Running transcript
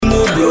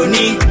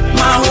Yoni,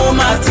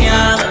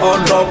 Mahomatia, or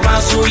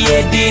Lopasu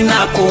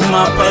Yedina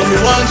Kuma. If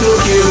you want to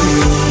kill me,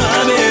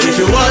 if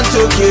you want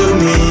to kill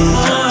me,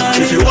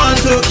 if you want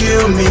to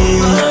kill me,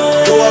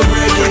 you are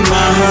breaking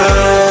my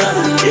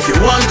heart. If you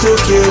want to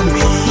kill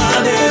me,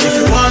 if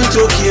you want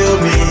to kill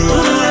me,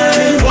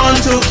 if you want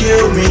to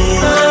kill me,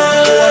 you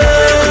are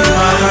breaking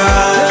my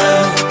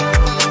heart.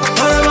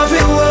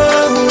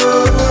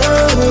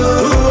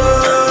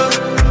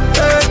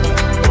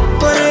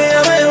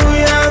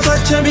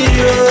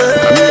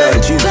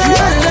 If you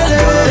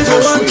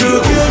want to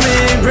kill me,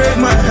 break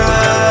my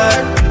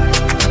heart.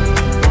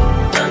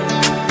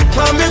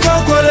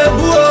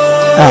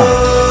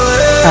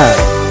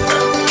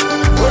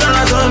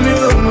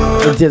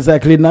 It's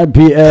exactly 9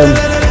 p.m.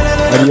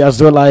 and you are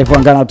still live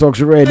on Ghana Talks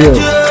Radio.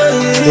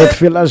 It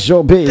feels like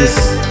showbiz.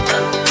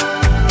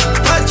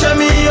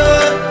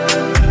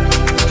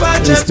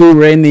 It's still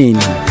raining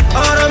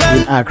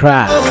in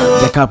Accra,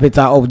 the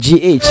capital of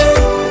GH.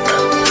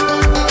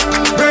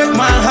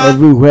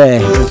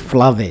 Everywhere is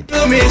flooded.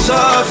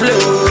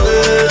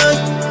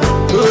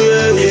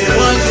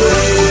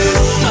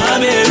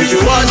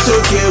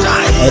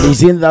 And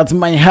it's in that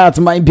my heart,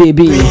 my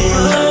baby.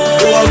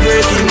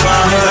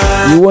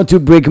 You want to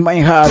break my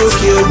heart.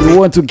 You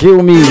want to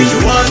kill me.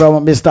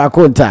 From Mr.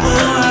 Akonta.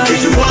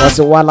 That's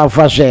a wala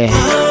fashe.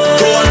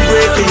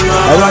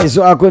 Alright,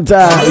 so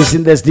Akonta is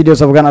in the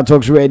studios of Ghana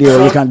Talks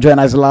Radio. You can join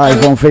us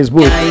live on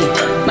Facebook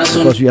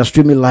because we are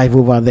streaming live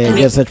over there.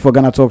 Just search for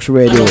Ghana Talks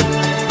Radio.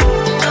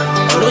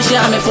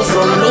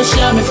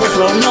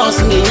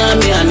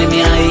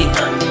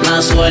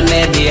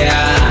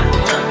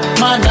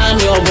 Madam,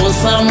 you're born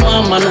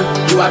someone,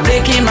 you are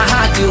breaking my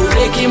heart, you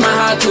breaking my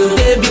heart,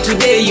 today,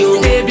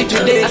 baby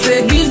today. I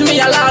say, give me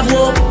your love,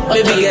 oh,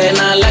 baby girl,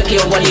 I like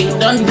your body,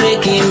 don't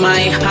break in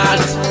my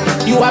heart.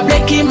 You are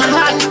breaking my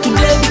heart,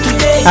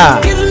 today,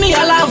 give me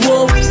your love,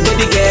 oh,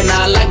 baby girl,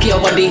 I like your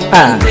body,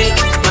 don't break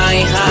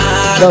my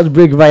heart. Don't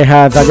break my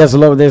heart. I just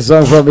love this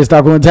song from Mr.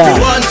 Akonta.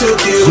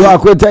 So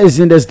Akonta is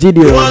in the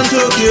studio. You want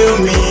to kill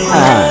me,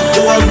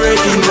 you are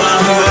breaking my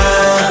heart.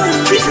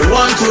 If you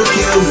want to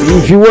kill me,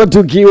 if you want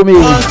to kill me,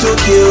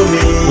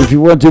 if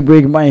you want to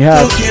break my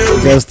heart,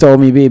 just tell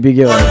me, baby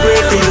girl.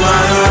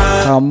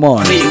 Come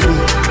on. We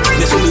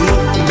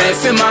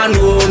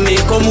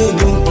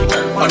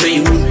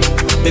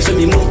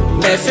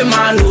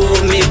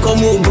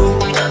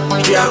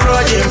are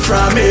crouching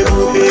from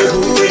Ebu.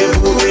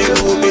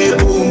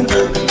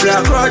 We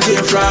are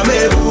crouching from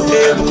Ebu.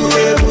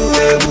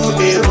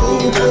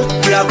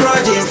 We are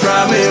crouching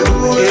from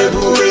Ebu.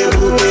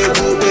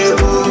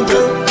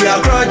 We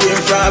are crouching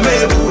from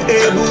Ebu.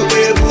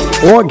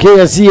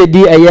 Okay, I see a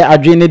D. I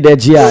dream it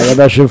that year. I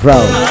got you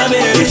from.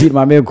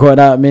 My main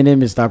quarter, my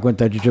name is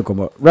Akonta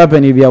Chuchukomo.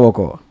 Rapping if you are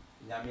woko.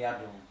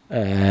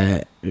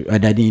 I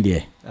didn't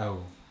hear.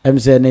 I'm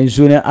saying,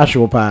 sooner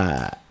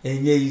Ashopa.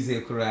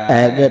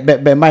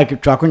 Be Mike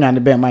Trakunya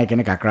and be Mike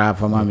and a craft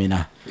for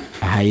Mamina.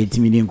 I 8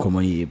 million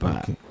common.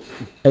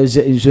 As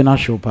in soon as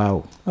show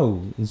power.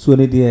 Oh, it's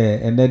one dear,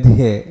 and that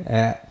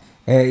here,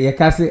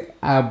 Yakasi,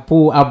 a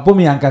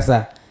bommy and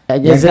cassa.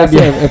 Yes, a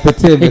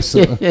potato.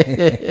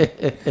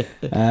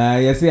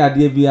 Yes, I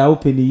did be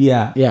open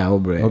here. Yeah,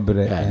 Obre.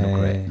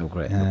 No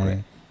great.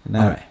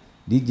 Now,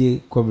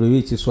 DJ Cobby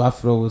Rich is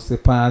Swafro,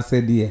 Sepa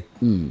said, dear.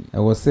 I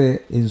was say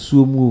in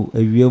Sumu, a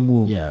real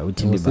move. Yeah, which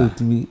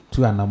to me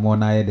 2 and a more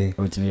night day.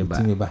 Okay.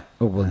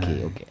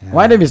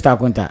 Why did Mr.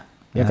 Akonta?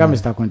 You come,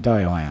 Mr.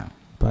 Akonta,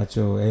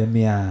 Pacho,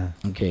 Emia.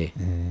 Okay.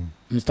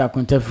 Mr.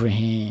 Akonta for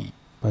him.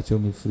 Pacho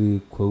me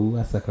free, Quo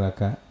as a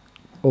cracker.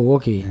 Oh,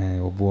 okay.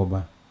 Or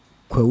Boba.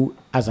 Quo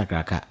as a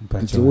cracker.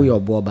 Pacho,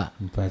 your Boba.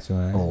 Pacho.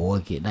 Oh,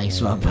 okay.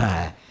 Nice one.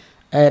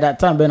 That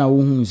time, Ben, I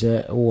won't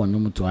say, oh,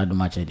 no to add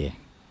much a day.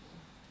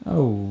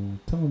 Oh,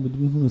 tell me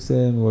who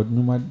say, what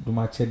no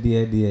much a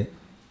dear.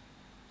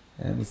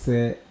 And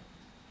say,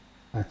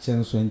 a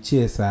chance when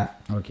cheers are.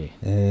 Okay.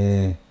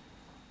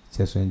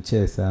 Chess when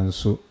cheers and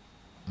so.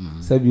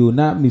 Said you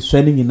not me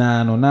swimming in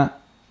an or not.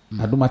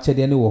 I do much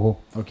any woho.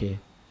 Okay.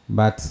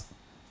 But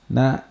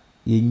na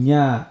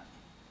yenya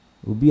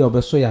will be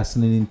over so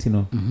yasin in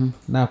Tino.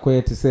 Now,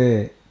 quiet to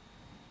say,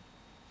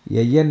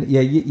 ye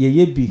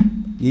be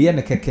ye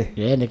keke.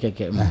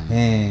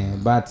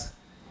 But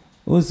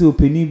also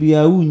penny be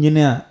a woon,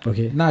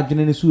 okay. Now,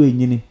 Jenny Sue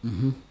yini.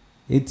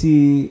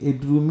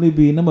 It room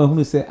be number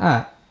who say,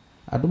 I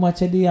do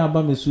much a day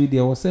about me, sweetie,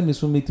 or send me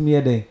so meet me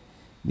a day.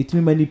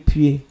 Between many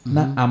pie,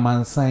 na a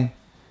man sign.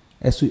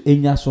 As we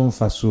enya son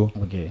faso.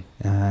 Okay.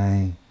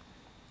 Aye.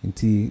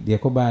 Inti the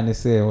Yakoba and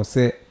say or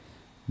say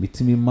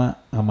between ma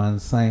a man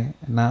sign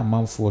na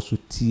man for so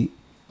tea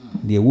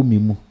the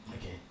woman.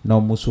 Okay.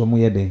 No musuamu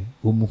yede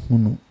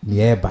umuhunu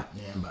nieba.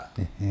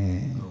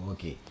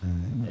 Okay.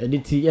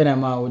 Editi yana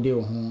ma ode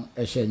ho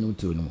e hye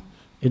nyuto no.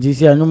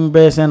 Edisi anum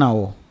be se na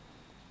wo.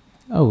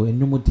 Oh,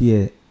 enum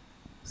tie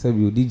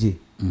sabi DJ.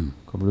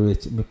 Cobby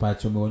Rich me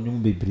pacho me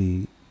onum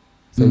bebre.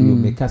 Sabi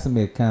me kase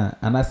me kan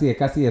anase ye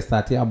kase ye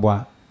start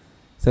aboa.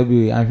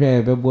 Sabi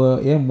ahwe bebo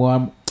ye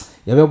mo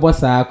ye bebo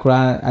sa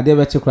kra ade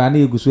be che kra na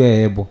egusu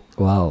ebo.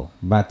 Wow.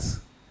 But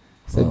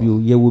sabi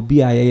o ye wo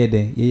bi a ye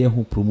den ye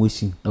ho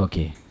promotion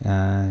okay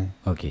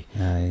okay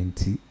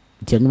nti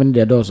enum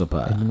de doso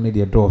pa enum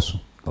de doso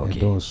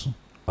okay doso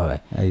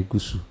alright ai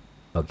gusu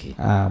okay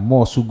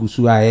mo so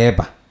gusu a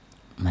eba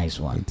nice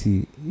one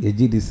nti ye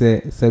gi di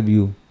se sabi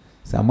o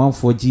sa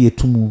manfo gi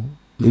etumu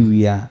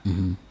ewia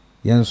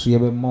yenso ye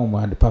be mo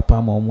ade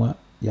papa mo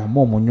ya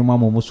mo nyoma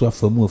mo so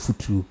afamu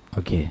afutu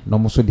okay no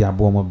mo so de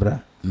abo mo bra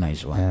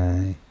nice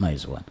one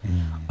nice one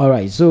all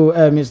right so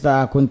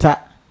Mr. Akonta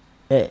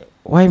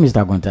why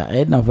Mr.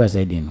 Akonta na first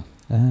I didn't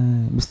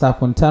Mr.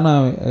 Akonta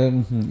na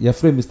your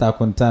friend Mr.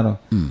 Akonta no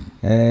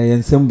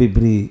yensem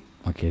bebre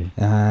okay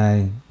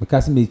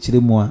because me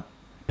chire mu a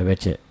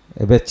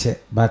ebeche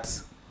but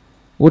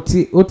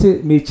oti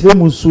me chire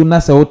mu su na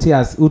se oti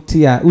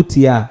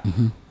a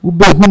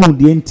ube hunu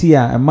de enti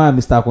a ma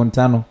Mr.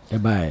 Akonta no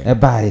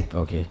ebai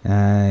okay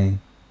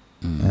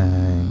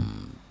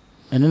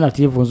and then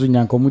ati fonso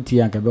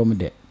nyankomuti anka be om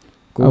de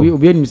ko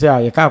obi anim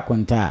say ye ka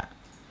Akonta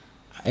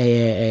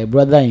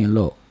brother in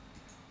law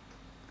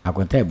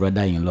Akonta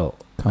brother in law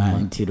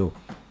antiro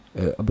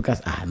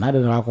because na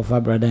do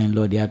akofa brother in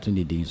law dey to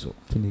the din so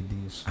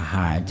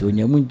to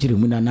onyamu njire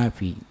mu na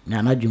afi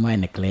na adwuma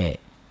ne clear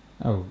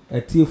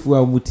atiefu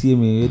a mutie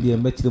me dey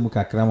mbachire mu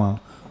kakra ma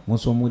mo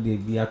so mo dey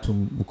bi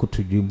atom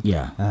mukotodwum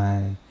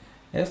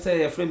say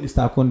your friend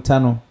Mr.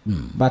 Akonta no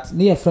but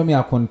ne your friend me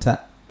Akonta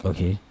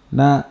okay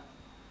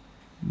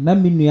na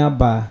minua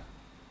ba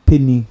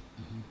penny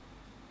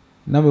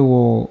na me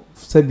wo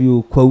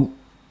sabio kwa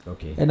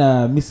okay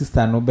na my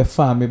sister no be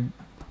fa me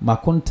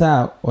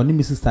makonta oni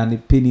my sister ne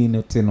penny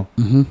no te no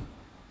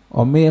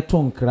o me to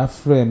nkra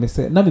frɛ me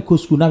sɛ na me ko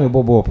school na me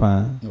bobo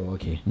pa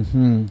okay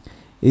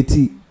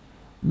eti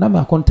na me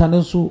akonta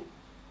no so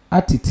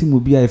atiti mu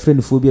bia e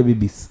friend phobia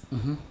babies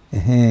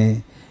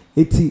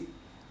eti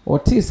o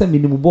te sɛ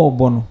minimum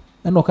bobo no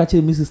na o ka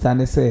kye my sister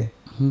ne sɛ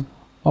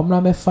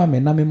omra me fa me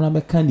na me mra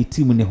me ka ni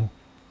team ne ho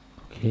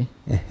okay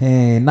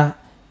na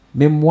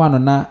me mwa no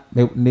na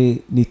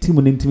ne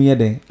team ne ntimi ye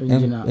den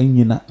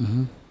enyina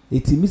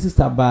eti my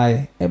sister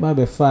bae e ba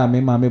be fa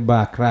me ma me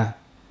ba akra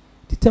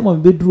ti tema me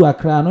beduru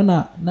akra no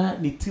na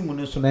ne team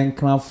ne so na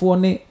nkranfo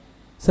ne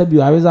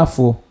sabio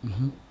awezafo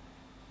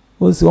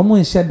o si omo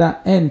nheda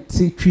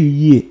enti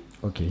twi yie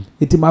okay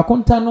eti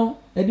makonta no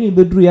e de me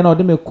beduru ye na o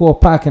de me ko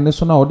park ne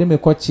so na o de me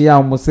ko chia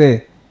o mo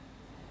se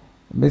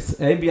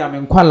Miss Abby, I'm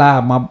in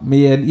Kuala,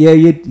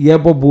 ye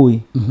boboy.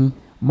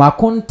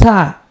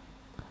 Makonta,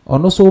 or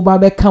no so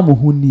babe come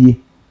huni.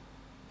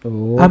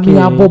 Ami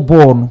abo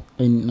born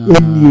in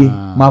ye.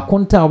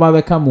 Makonta, or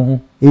babe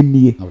come in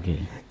ye. Okay.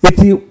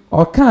 Eti,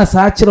 or can't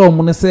satch on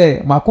when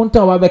say,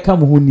 Makonta, or babe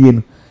come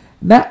huni.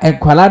 Na and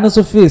Kuala no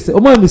so face, o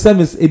my miss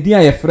a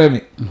dear ye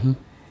frame.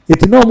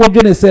 Eti no more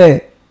journey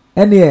say,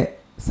 any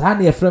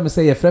Sani a frame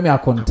say a frame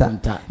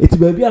Akonta. Eti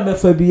baby, I'm a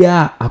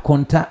phobia,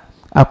 Akonta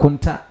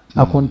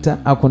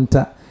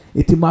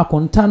eti ma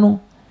Akonta no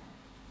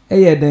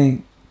eye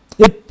den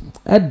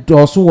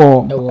doso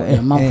wo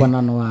amanfo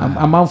na no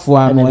amanfo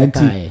ano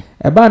enti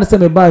e ba ne se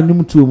me ba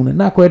nyum tuo mu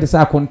na ko ye de se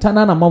Akonta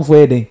na amanfo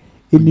ye den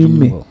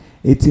enimme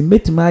eti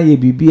metima ye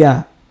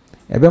bibia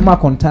e be ma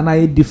Akonta na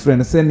ye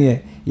different se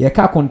ne ye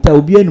ka Akonta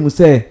obi anum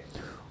se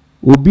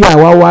obi a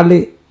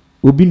wawale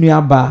obi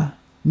nua ba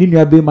ni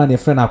nua be ma ne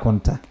friend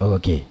Akonta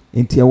okay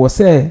enti e wo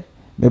se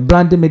me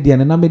brand me de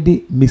na me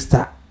di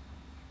Mr.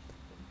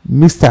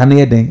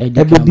 Neden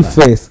ebedi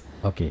first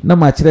okay na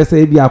ma kire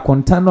say bi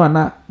Akonta no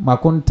na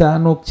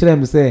makonta no kire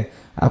me say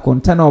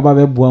Akonta na oba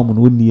be boa mu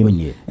no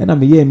nie e na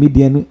me ye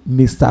media no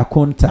Mr.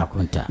 Akonta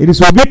it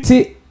is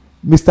obiti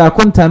Mr.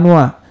 Akonta no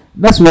a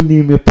na so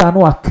ni me pa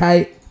no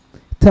akai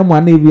temo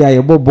na bi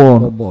aye bobo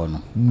no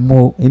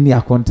mo eni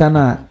Akonta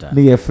na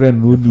ne ye friend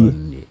no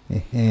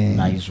nie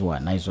nice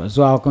one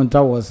so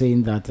Akonta was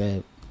saying that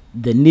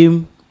the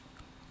name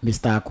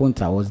Mr.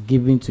 Akonta was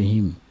given to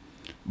him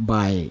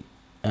by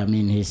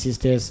his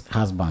sister's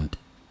husband.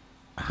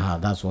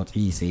 That's what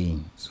he's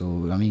saying. So,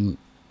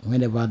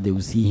 whenever they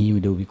will see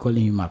him, they will be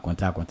calling him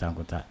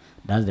Akonta.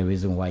 That's the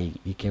reason why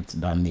he kept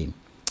that name.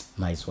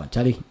 Nice one.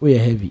 Charlie, we are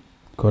heavy.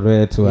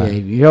 Correct one. Yeah,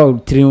 you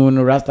have three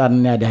rasta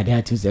near the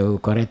other to say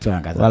correct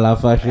one. Wala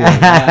fashion.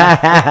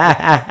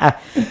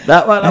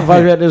 That one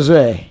fashion this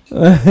way.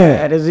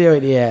 That is your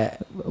idea.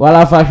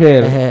 Wala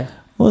fashion.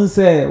 On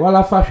say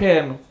wala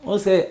fashion. On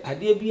say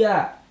adie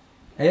bia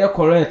eye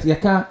correct. You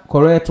can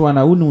correct one.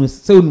 Unu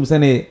say unu say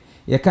ne.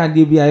 You can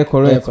adie bia eye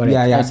correct.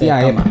 Bia ya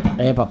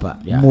eye papa.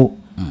 Yeah. Mo.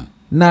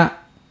 Na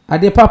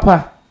adie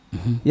papa.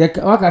 You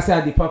waka say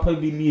adie papa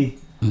bi nie.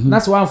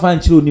 That's one fan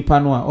chiro nipa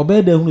no a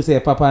obeda hunu say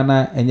papa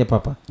na enye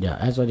papa. Yeah,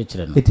 that's what the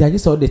children. Eti agi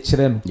say o de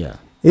chire no. Yeah.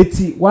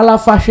 Eti wala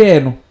fa hwe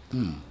no.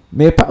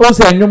 Me pa o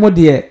say enwomo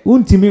de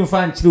untimi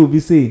mfa nchire obi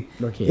say.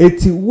 Okay.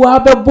 Eti wa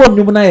bebo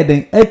nwom na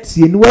yeden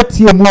atie ni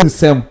watie mu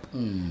nsem.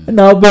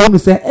 Na oba hunu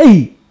say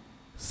eh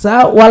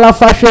sa wala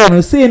fa hwe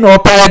no say na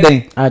opa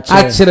yeden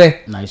achire.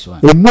 Nice one.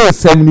 Emu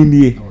nsem ni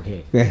nie.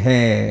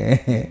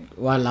 Okay.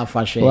 Wala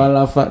fashion.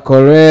 Wala fa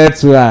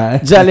correct wa.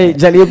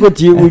 Jale ko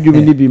ti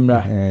udwumi ni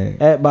bimra.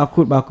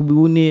 Baku bi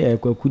woni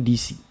kwaku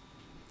DC.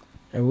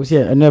 We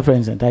say another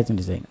friends and title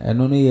the same.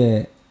 And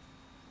only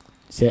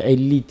Say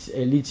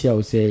elite I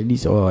would say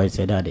this or I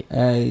said that.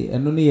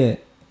 And only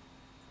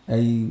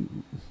I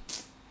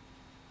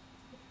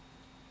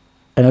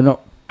don't know.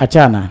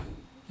 Achana.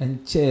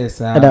 And chairs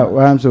that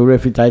I'm so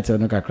refi title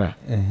no kakra.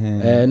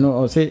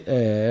 No, I say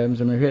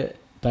some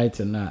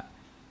title na.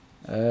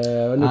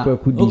 Okay.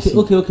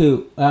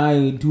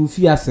 I do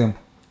fiasem.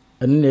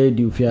 And they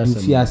do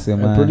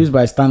fiasem. Produced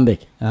by Standek.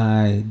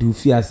 I do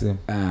fiasem.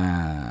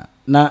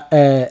 Na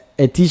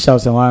a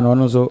t-shirt one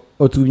also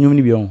or two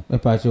new beyond. A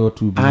patch or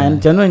two.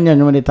 And tell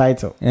no the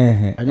title.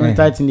 I know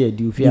title there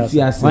do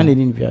fiasem. One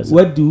in fiasem.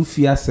 What do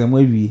fiasem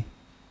where we?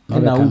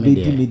 And I will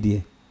be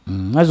there.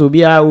 As will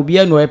be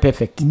no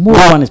perfect. No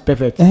one is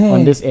perfect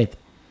on this earth.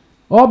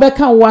 Or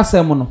Becca was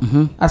a mono.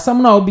 As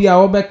some now be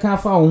our Becca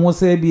for won't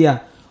say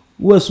beer.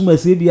 Was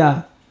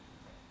Mesebia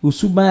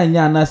Usuba and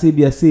Yana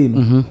Sabia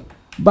same.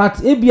 But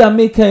Ebia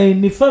make a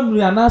ni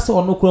family and answer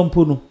or no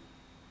crumpono.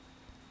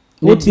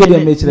 What you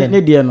make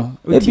no?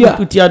 Ebia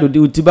put ya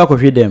do tobacco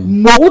feed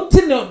them. No,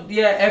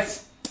 dear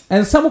F.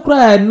 And some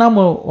cry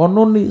number or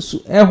no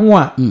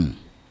ehua.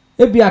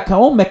 Ebia can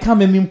all make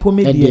come in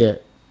pomade.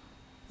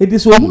 It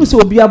is one who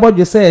so be about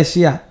you say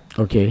share.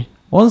 Okay.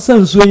 On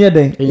some swing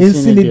day,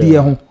 instantly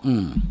dear.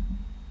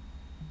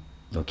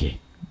 Okay.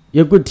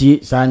 You could tea,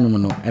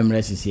 Sanuno,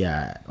 MRS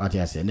here. What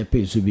I said, the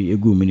pay should be a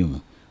good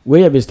minimum.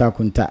 Where you start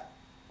contact,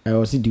 I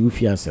also do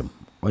fiasem.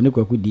 When you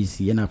could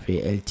DC and a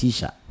pay El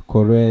Tisha.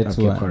 Correct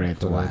one.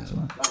 Correct one.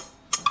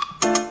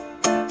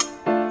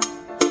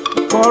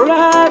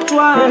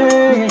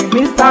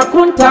 Mr.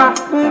 Kunta,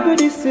 maybe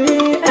this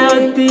is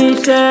El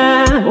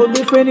Tisha. Will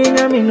be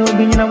friending me, no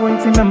being a one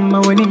thing I'm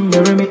winning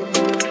your remit.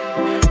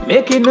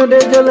 Making no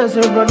jealous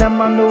of brother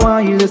man, the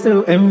one you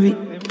so envy.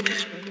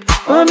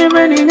 Oh, me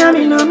running, no,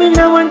 me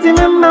no want to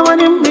remember what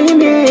you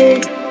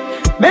mean.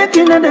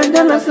 Making no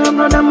jealous of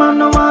brother man,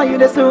 the one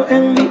you so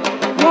envy.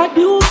 What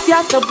do you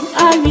feel some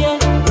aye?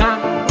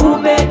 Nah,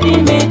 who made the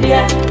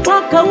media?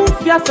 What can you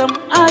feel some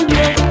aye?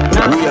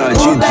 We are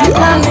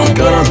GTR,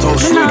 Ghana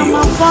Talks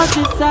Radio.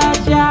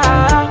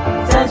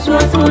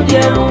 Sensual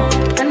studio,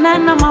 and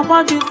then I'm a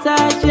body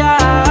saja.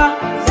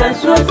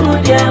 Sensual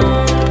studio.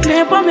 Me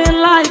for me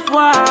life,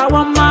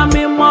 one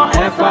mommy more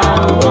ever,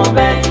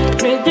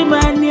 me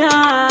demania,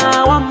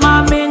 one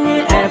mommy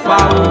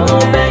ever,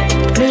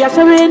 me a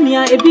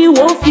serenia, a be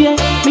wolfie,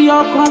 me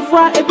your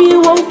comfort, a be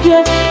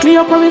wolfie, me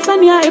your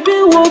commissania, a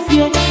be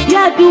wolfie,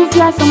 ya do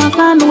fear some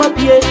fan will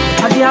be,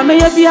 I dear may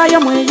be I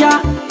am with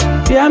ya,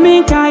 dear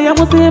me, I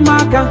was a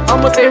marker,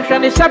 almost a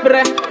shiny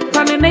shabre,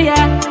 turning a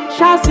year,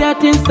 shall see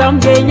it in some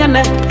day,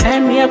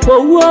 and me a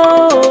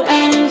whoa,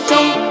 and so,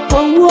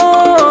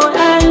 whoa,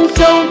 and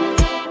so.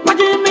 We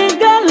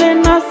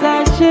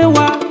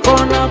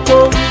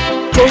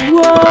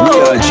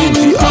are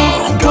GTR,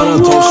 Ghana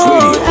Talks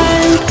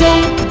Radio.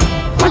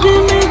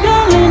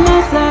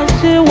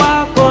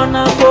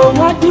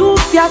 What you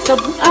feel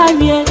some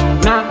aye?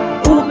 Now,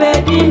 who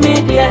made the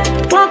media?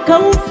 What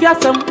can you feel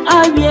some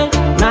aye?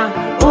 Now,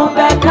 who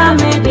back a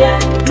media?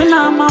 Me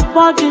now my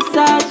body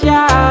says ya.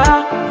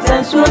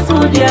 Sensual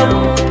studio,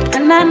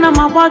 and then I'm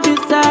a body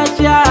says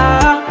ya.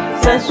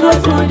 Sensual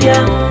studio.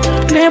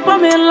 Me for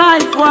me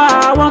life,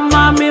 one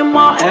mommy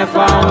more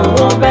ever,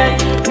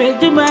 me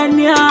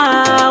demania,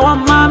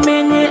 one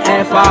mommy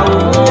ever,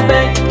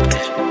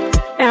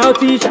 El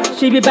Tisha,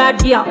 she be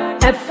bad girl,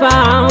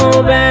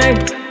 ever,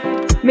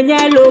 me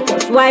yellow,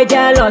 why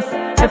jealous,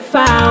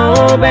 ever,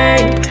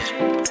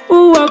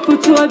 who want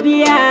to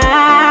be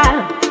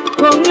a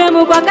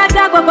Konglemu kwa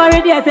kata kwa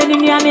koridi aseni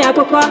ni ame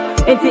akoko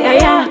enti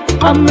aya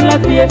omla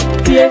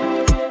fie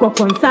kwa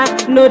konsa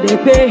no dey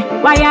pay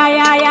why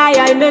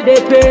ya no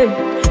dey pay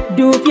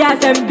do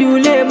fiasem do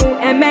lemu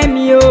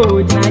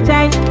mmeo na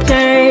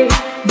chain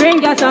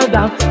bring yourself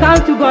down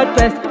count to God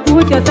first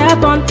put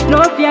yourself on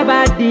no fear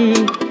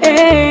body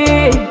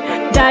hey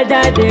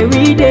dada dey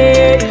we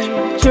dey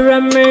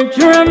churame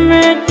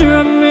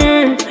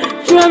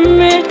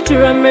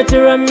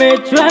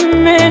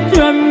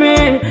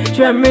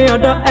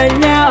odo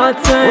anya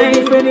otan we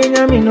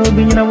feeling me no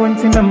be na one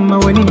thing I'm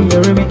winning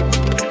your me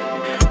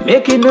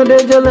making no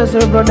dey jealous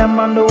of brother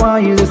man the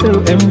one you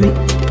so envy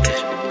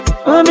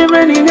oh me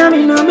running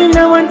me no be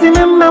na one thing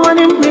I'm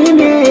winning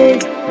me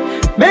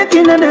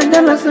making no dey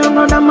jealous of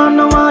brother man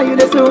the one you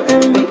so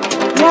envy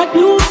what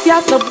you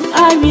feel some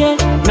aye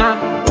na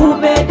who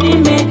be the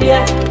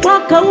media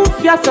what can you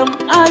feel some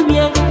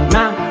aye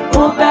na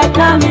who back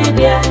a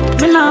media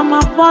me na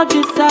my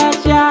body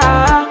says ya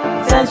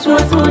sensual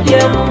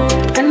studio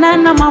and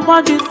then my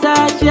body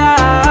says ya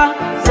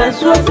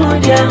sensual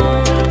studio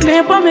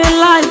me for me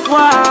life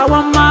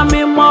one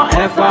mommy more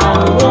ever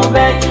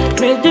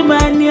me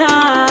demania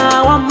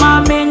one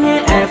mommy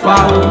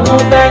ever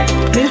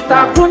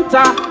Mr.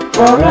 Kunta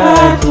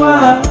correct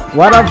one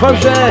what a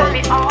function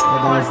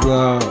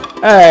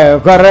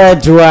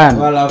correct one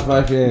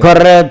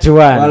correct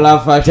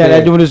one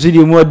tell you to see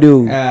the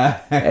model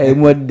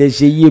what they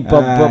say you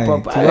pop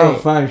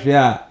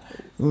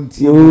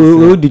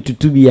who did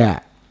to be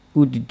a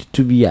who did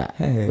to be a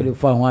what the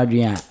fun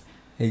wadria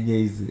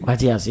easy.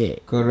 What you say?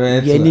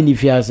 Correct. Yeah, ni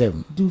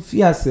fiasem. Do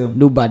fiasem.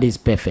 Nobody is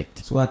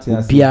perfect. So what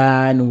you say?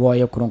 Bia no wo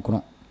ye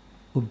kronkron.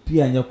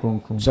 Obi anya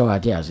kronkron. So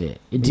what you say?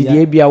 Enti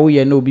die bia wo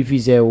ye no obi fi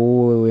say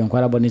wo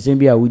enkwara bo ne sem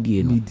bia wo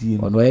die no.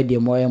 Ono ye de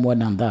more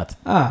than that.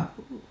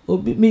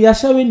 Obi me ya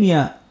shawe ni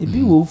a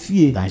ebi wo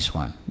fie. Nice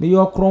one. Me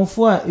yo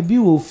kronfo a ebi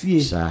wo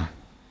fie. Sir.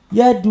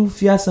 Ya do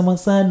fiasem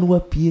san no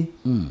apie.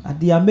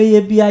 Ade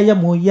ameye bia ya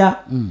mo ya.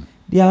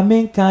 De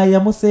amenka ya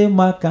mo se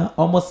maka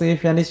omo se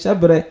hwane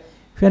hyebre.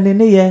 Hwane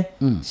ne ye.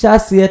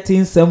 Hyase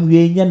etin sam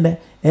wie nya na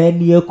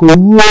eni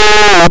ekowu.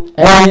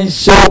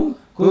 Ensho.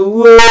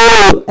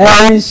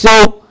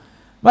 Ensho.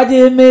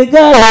 Maje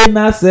mega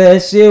na se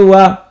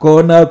shewa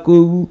kona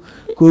kowu.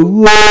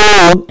 Kowu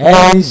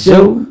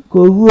ensho.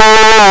 Kowu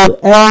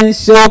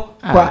ensho.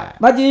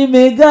 Maje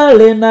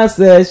mega na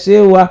se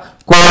shewa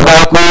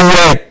kona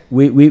kowu.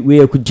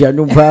 We could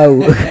jano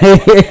pow.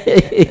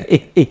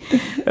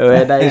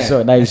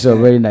 Nice so,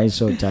 very nice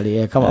so,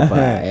 Charlie. Come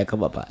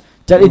up.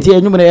 Charlie, you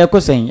know, I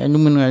was saying, and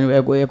you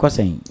know,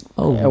 saying,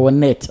 our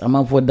net, a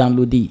month for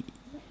download.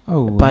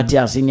 Oh, party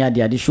as in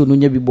the show no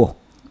be bo.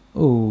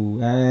 Oh,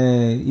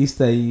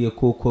 Easter ye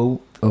cocoa.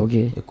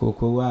 Okay, a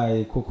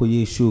cocoa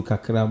ye show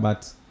kakra,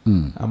 but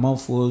a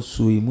month for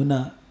so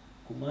imuna.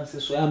 Kumasi,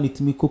 so I meet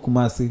me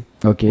Kukumasi.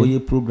 Okay, or ye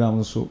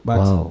program so,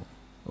 but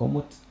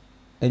almost.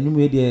 And you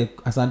made a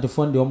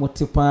Sansoman the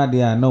Omotipa,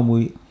 they are no more.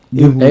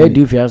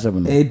 Do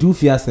fiasem. Do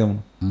fiasem.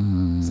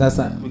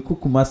 Sasa, we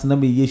cook must not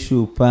be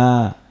yeshu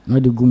pa. No,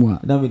 the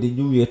gumwa. Now with the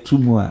new year 2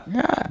 more.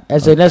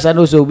 As a lesson,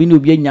 also, we know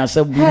being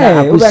yourself.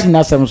 I could see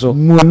nothing so.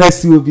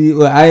 Monesi will be,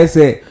 I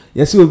say,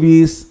 yes, will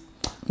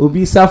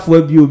be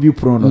software be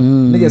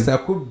prono. Yes, I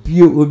could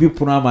be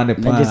prono and the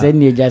plan. Just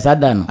any just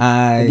done.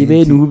 I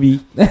debate Nubi.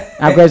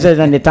 I guess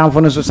the town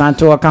for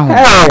Santo account.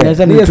 Yes,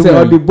 the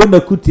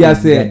Bonacutia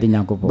say,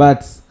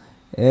 but.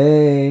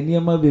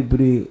 Niema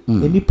bebre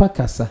nipa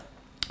kasa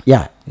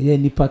yeah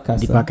nipa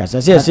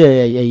kasa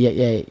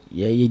say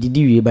ye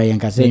didi wi ba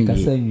yankasa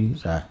nwi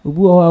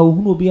obu o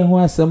hunu obi ho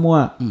asem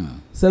a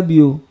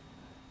sabio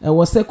e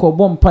wo se ko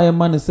bom pae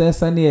man se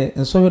sane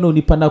enso hwe na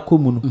nipa na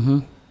komu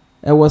no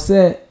e wo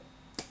se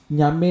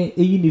nyame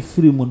eyi ni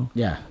free mu no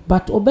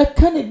but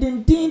obeka ne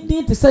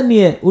din te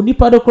sane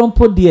onipa do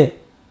krompo de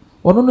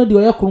ono no de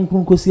oya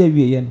kronkron kosi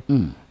awie ye no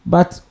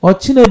but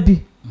ochina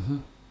bi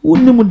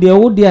unimu de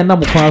wo de na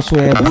mokwa so e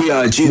we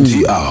are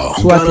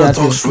GTR Ghana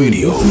Talks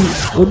Radio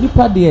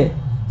onipa de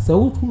se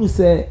wo hunu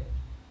se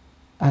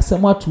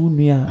asamatu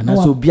nua na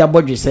so bia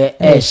bodwe se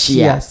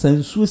ehia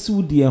sansuo si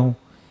wo de ho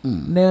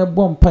na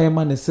bom pae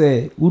ma ne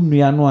se wo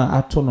nua no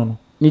ato no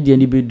ne de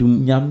ni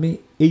bedum nyame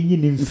eyi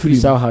ni mfiri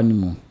sa ha ni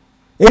mu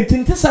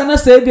etinte sana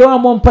se bia wa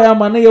bom pae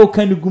ma na ye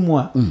oka ni gumu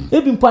a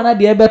ebi mpa na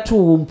de ebeto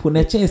wo mpo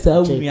na chen sa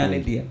wo nua ne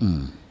de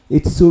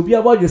it is obi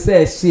about you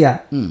say share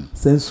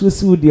sense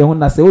we de ho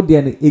na say wo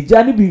de ne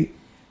eja ne bi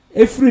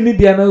efiri ni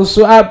de no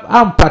so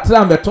am patra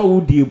am beto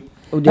wo de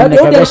de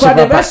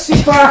be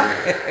shipa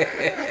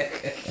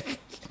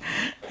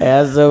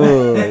azo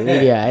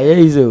media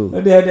ayezo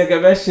de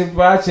be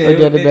shipa che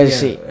de be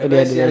shi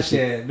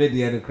be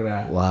de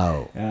kra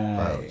wow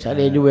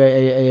chale you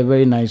a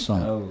very nice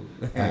song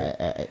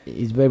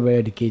it's very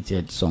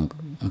educated song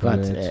in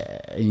fact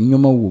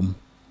nyoma wom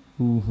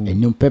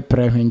enyom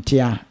pepre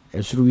hwentia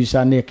esuru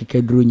wisa na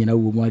kekaduro nyina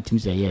wo mu atim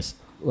say yes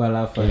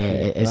wala fa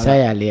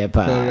esaya le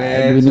pa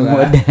ni mo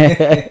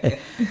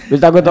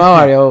Mr. Goto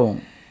worry oh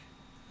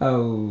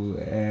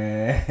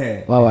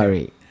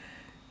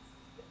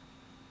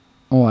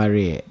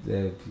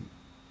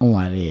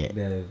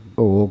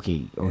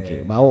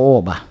okay ba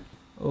o ba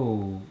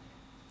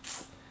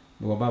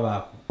wo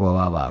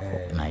baba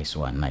nice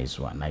one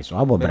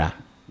abobra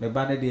me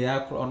ba ne de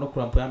ono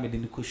krampo ya me de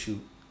ni koshu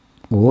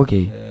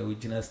okay we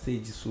gina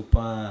stage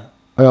super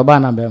oyoba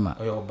na bema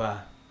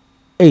oyoba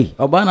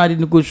oba na adi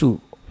ni koshu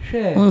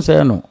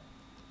unse no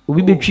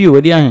obi betwi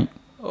wodi ahen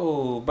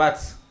but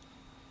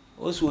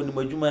osu oni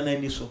madwuma na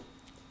ni so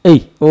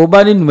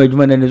oba ni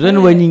madwuma na ni so ni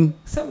wanyin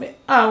se me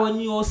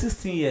wanyin o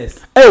 16 years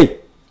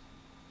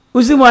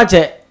usi mu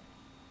ache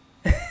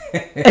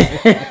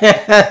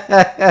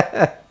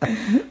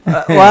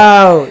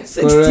wow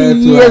 16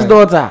 years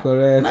daughter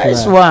correct,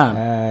 nice one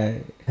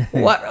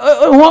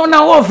what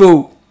now what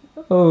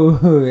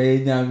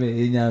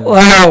enyame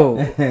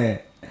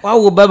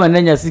wow baba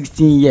nanya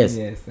 16 years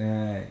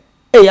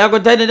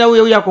akota na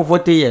we yakọ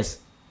 40 years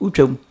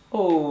utwam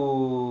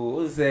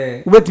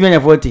oze ubetime nya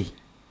 40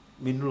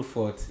 minuru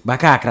 40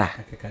 baka akra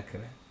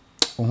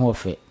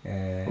ohofe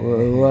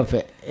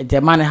ohofe te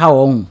man ha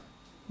wo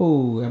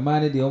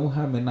emane de omo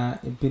ha me na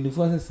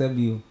empinifo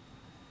sesabio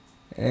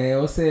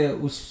o se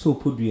uso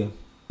podua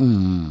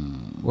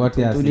what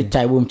you say the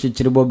type of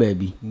chichiribo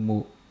baby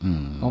mo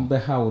ombe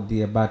ha wo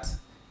de but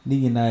ni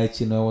nyina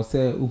echi no wo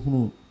se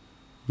uhunu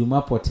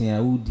duma poten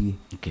a wudi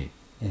okay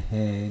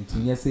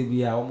ntinya se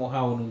bi a omo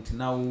ha wo no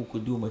ntina wo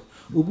kodi omo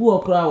obu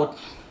okra wo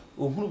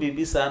ohunu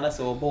bibi sa na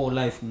se obo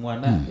life mu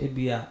ana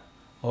ebia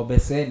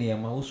obese ne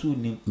ma wo su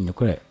nim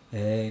nyekore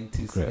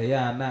nti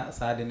ya na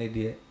sa de ne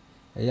de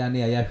ya ne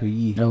ya hwe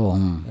yi e wo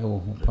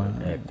pa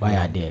why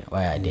are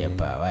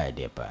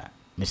there pa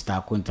Mr.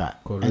 Akonta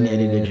and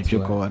the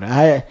Chico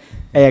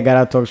I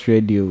got Talks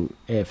Radio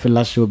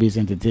Fella Showbiz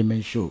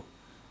Entertainment Show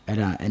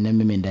and then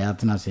me in the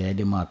afternoon say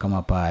the more come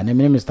up and then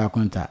Mr.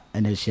 Akonta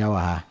and the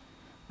shower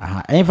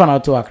ain't fan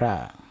out to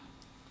Accra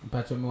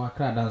but me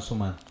Accra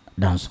Sansoman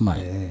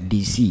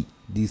DC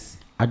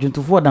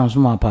Adwuntofo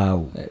Sansoman pa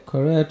o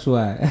correct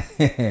wa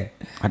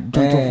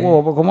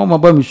Adwuntofo come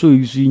on ba me show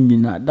you see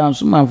nyina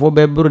Sansoman for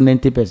be bro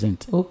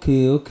 90%.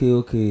 Okay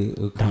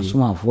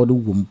Sansoman for the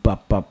wom pa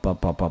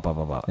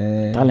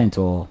talent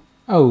o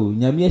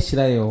nyame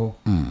ahira ye ho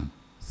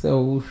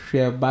so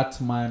hwe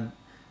Batman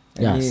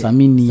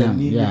Samini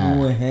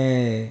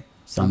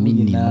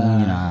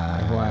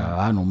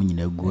no mu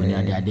nyina go ni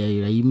ade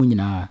yi mu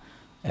nyina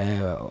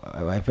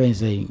I find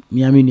say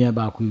Miami near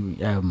back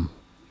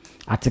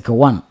article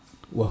 1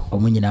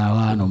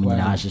 omunyina no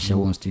munyina hyehyɛ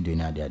won studio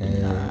ni ade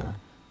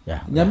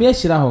nyame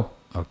ahira ho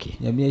okay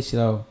nyame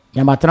ahira ho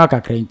nyamatra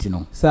kakra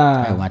ntino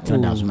sa matra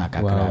Sansoman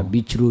kakra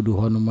beach road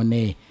ho no mo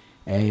ne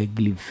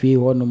glife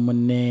ho no mo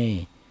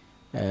ne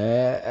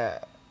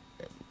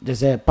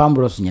Dese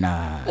Pambros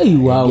nyina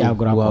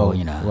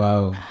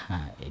wow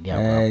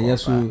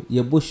yesu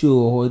ye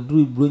bosho ho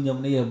dru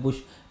bronyam ne ye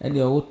bosh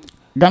ene o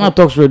Ghana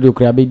Talks Radio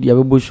kra be dia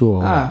be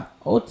bosho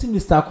oti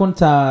Mr.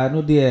 Akonta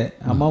no de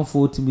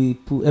amanfo otimi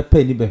pu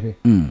epa ni behwe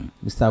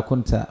Mr.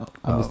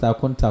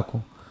 Akonta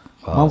ko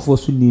amanfo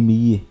su ni mi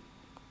yie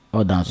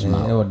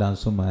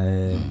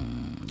Sansoman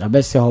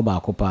abese ho ba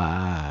ko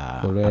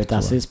pa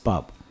after 6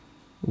 pub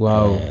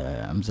wow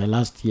I'm the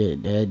last year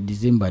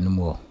December no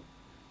more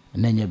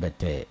nenye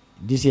bete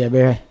this year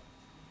be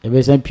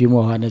san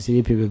pimo ha na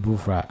se be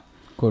bufra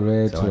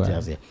correct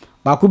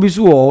ba ko bi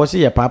su wo se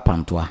ye papa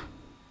ntoa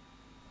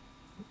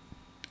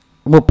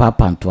mo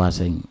papa ntoa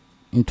sen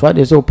ntoa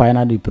de so pa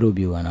na de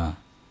probi wana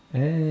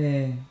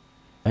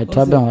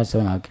to be wa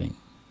se na ken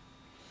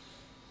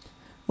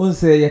on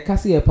se ye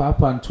kase ye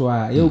papa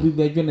ntoa ye obi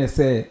bedwe ne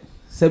se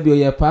bi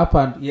ye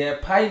papa ye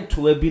pai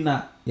ntoa bi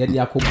na ye de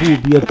akobu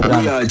obi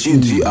apura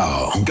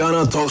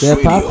Ghana Talks Radio ye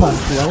Radio papa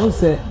ntoa on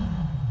se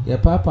ye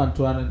papa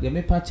ntoa no de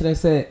me pa kire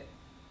se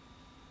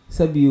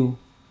bio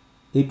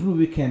edru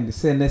weekend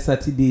se na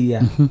Saturday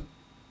ya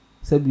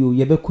se bio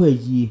ye be ko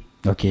ayie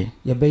okay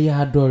ye be ya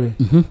adore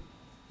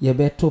ye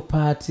be to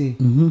party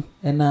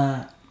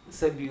ena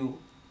se bio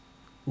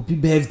obi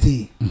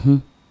birthday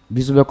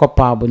bisu be ko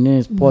pub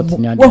ni sport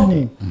ni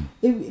ade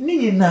ni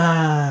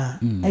nyina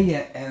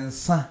eye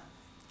ensa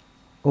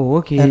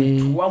okay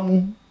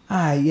entwamu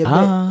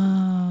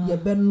ye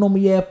be nom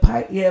ye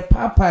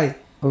papai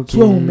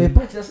so me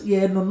pa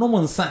ye no nom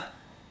nsa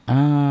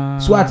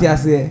so ati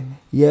ase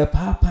ye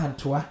papa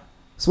ntoa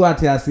so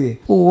ati ase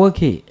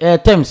okay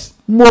terms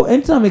mo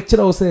enta me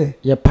kira o se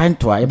ye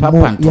pantoa ye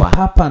papa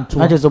ntoa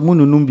na je so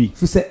mununum bi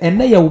fi se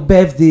ene ye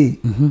birthday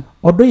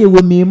odo ye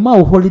we me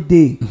ma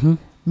holiday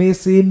me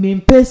say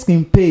me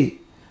skin pay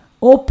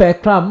o per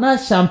crab na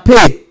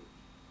champagne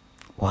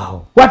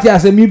wow what you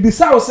say me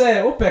bisa o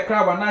say o per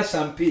crab na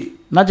champagne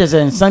na je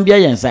se nsan bia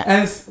ye nsa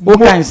o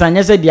kan nsan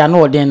ye se dia na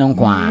odin no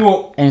nko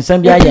a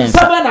nsan bia ye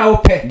nsa nsa na o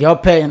per dia o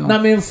per no na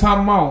me mfa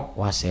ma o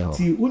wa se ho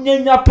ti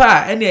unyanya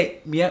pa ene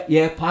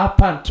ye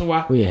papa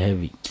ntoa we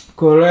heavy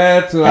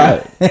correct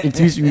it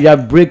means we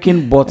are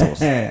breaking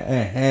bottles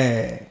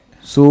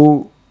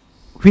so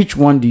which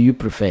one do you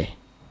prefer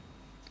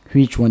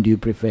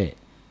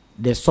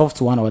the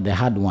soft one or the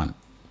hard one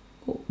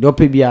the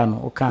opebia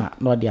no okay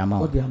no the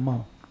amount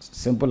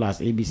simple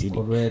as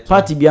ABCD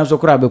party bia so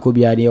kura be ko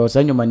bia de o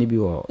sanyoma ni bi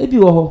wo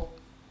ho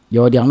ye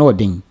o de ano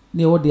odin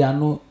ne o de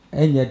ano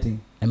enya din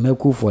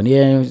emeku fo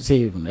ne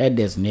say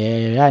elders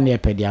ne ya ne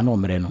pedi ano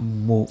mre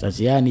no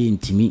sase ya ne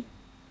ntimi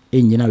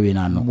enyina we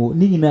na no mo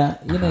ni nyina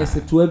yena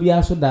setua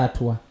bia so da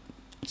toa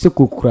se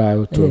kokura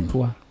o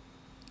toa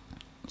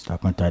sta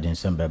konta den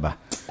sembeba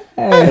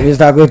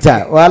Mr.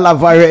 Akonta wala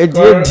fire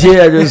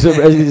die so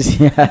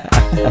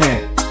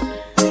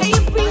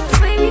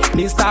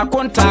Mr.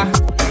 Akonta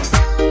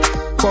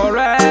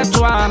correct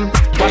one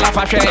wala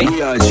fire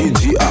we are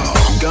GTR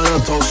Ghana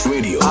Talks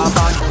Radio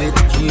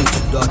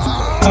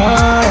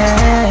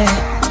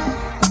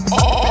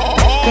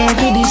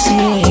baby this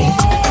year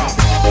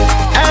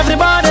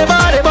everybody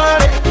body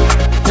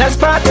let's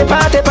party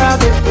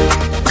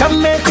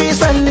come make we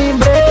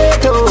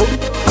celebrate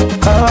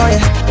oh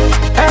yeah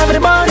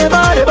everybody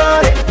body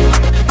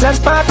let's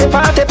party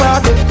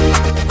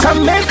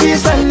come make we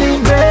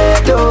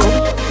celebrate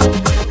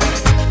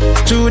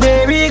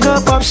today we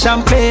go pop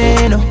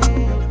champagne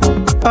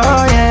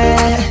oh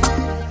yeah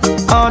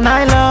all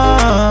night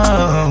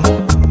long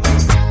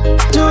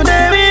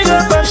today we go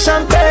pop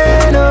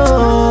champagne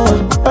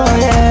oh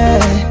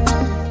yeah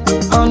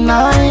all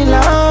night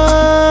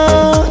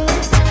long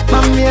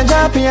mami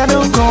ajapi I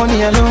don't go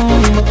ni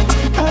alone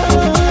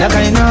like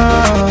I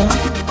know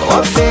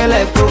what feel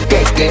like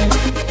pukeke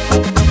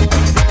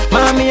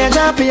mami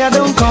ajapi I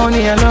don't go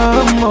ni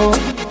alone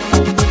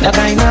like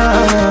I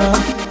know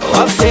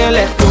I feel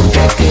it.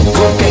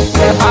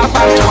 Yeah,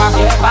 papa toi,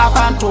 yeah,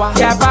 papa toi,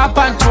 yeah,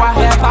 papa toi,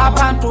 yeah,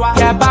 papa toi,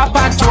 yeah,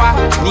 papa toi.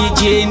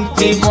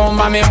 Nijinti mon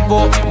mamembo,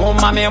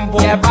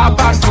 yeah,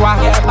 papa toi,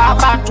 yeah,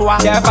 papa toi,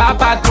 yeah,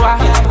 papa toi,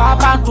 yeah,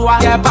 papa toi,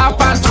 yeah,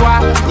 papa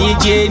toi.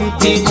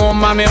 Nijinti mon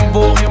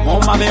mamembo.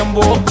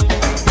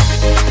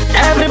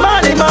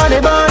 Everybody,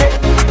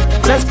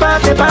 let's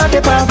party.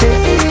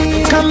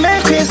 Come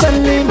make we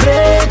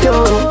celebrate, oh.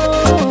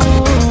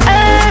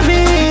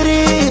 Everybody,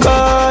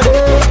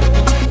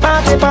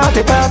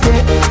 party.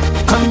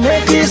 Come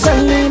make we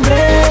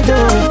celebrate,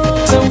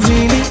 oh. So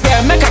really,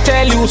 yeah, make I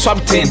tell you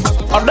something.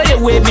 Although you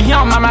way me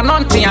here, mama,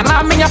 nothing, and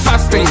I'm in your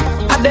fasting.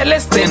 At the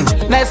listing,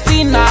 next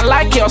thing I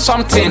like you or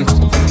something.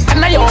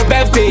 And now your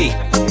birthday.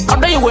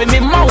 Although you way me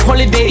more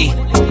holiday.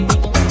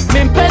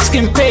 Min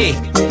peskin pay,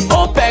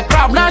 open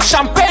crowd now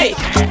champagne.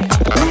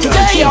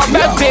 Today your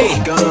birthday,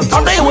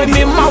 although you with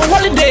me my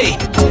holiday.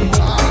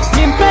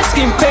 Min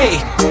peskin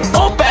pay,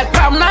 open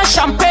crowd now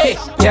champagne.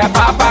 Yeah,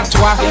 papa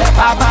toi, yeah,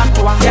 papa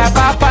toi, yeah,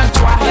 papa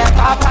toi, yeah,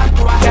 papa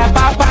toi, yeah,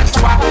 papa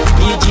toi.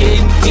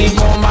 Iji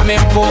mon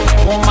mamembo,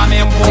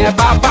 yeah,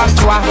 papa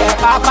toi, yeah,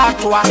 papa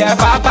toi, yeah,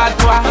 papa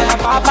toi, yeah,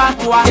 papa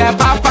toi, yeah,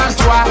 papa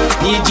toi.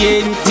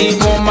 Iji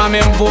mon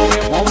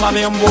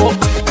mamembo.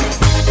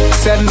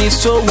 Send me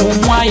so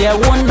moi, yeah,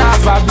 one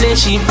have a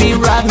blessing, be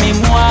right me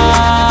moi.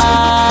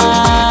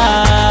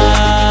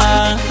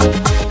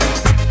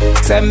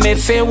 Send me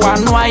fe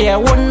one wire,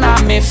 one na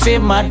me fe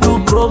ma do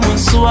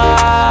promuswa.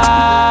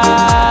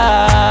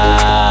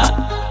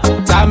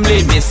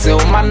 Tamle me se o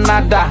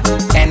manada,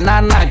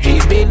 enana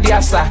dribe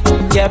diasa.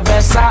 Ye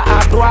besa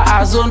adwa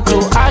azonto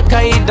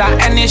akaida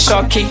any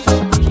shocky.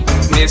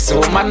 Miss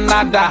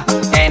Manada,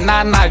 and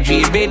Nana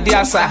Dribe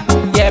Diasa,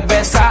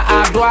 Yebesa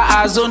Adwa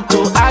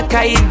Azonto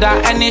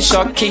Akaida, any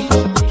shocky.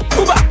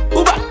 Uba,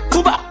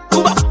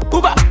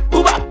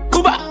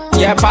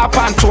 yeah, papa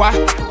and toi.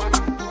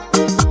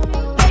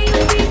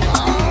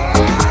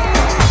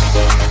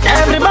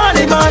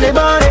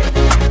 everybody,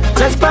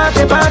 let's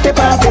party.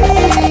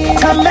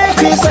 Come make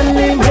we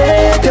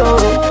celebrate, oh.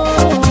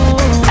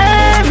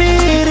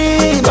 Everybody,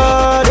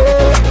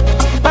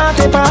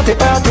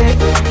 party.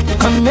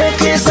 Come make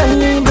we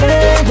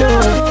celebrate,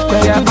 oh.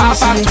 Yeah,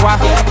 papa toi,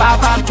 yeah,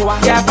 papa toi,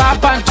 yeah,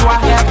 papa toi,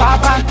 yeah,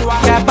 papa toi,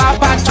 yeah,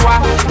 papa toi.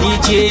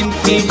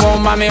 Nijinti mon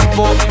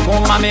mamembo,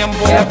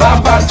 yeah,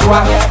 papa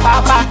toi, yeah,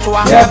 papa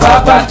toi, yeah,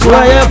 papa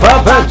toi, yeah,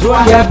 papa toi,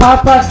 yeah,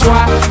 papa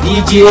toi.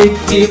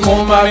 Nijinti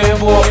mon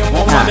mamembo,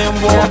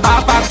 yeah,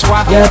 papa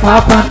toi, yeah,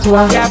 papa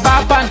toi, yeah,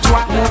 papa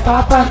toi, yeah,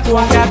 papa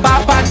toi, yeah,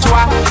 papa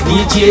toi.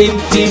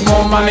 Nijinti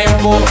mon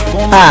mamembo,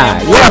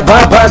 yeah,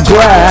 papa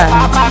toi,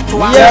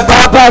 yeah,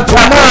 papa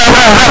toi.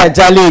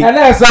 Charlie, And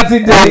that's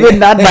Saturday.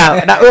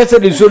 na we say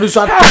the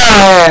solution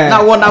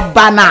na wona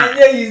bana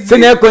say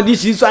na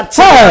condition so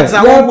acha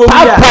za wo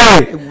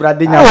bia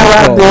brade nya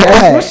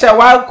wo she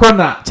wa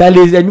kona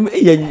Charlie anyum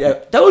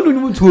ta wonu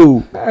nyum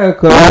tuo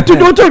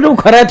to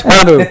correct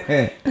one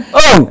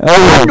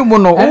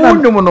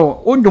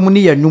ondum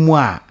ni ya nyum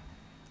a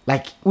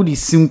like wo di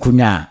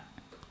sinkunya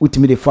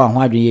utimi de fa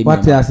ho adwen ye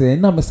what I say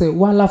na me say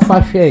wala fa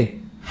hwe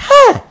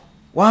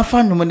wa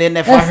fa nyum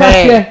ne fa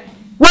hwe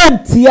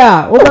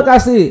wantia obaka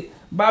say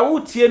ba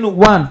wutie no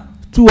 1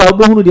 2 a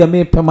obohunu de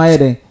me pemaye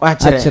den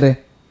akire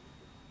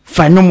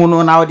fa nyum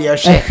no na wo de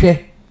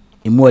hwe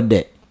emu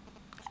de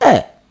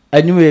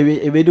anyum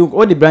ebe do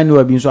o de brand new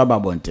abi so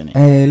ababontene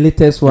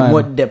latest one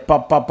emu de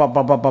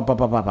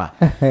papa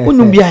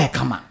unum bia e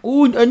kama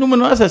anyum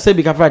no asase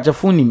bi ka fra cha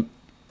phone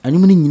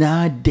anyum ni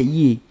nyina de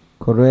ye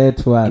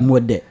correct one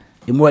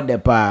emu de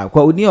pa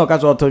kwa uni o ka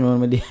so to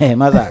nyum de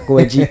maza ko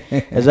wachi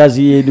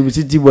ezazi ye du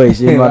city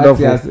boys ye no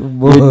adofo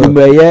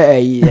du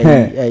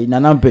ye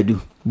nanampedu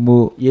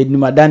mo ye ni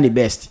madan the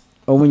best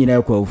o mu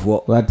nyina kwa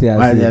ofuo what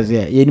I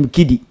say ye ni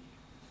kidi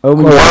o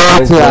mu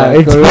correct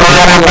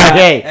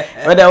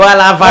o de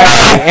wala fa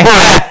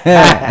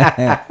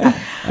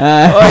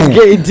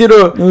okay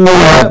itiro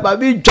ba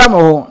bi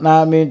twamo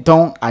na me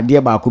ton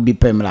ade ba ko bi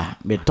pemla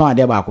me ton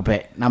ade ba ko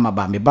pe na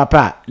maba me ba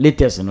pa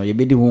latest no ye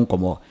bedi hu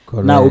nkomo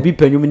na obi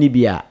panyum ni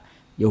bia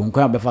ye hu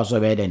kan be fa so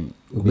be den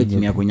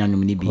obetimi akonya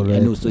nyum ni bi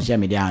no social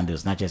media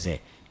handles na chese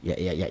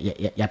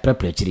ya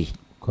prepare chiri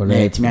na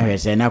etimi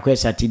ahwese na kwa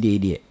Saturday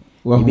die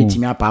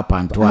ebetimi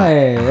apapa nto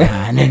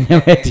a na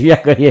nyameti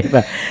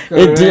akoyeba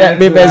etia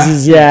be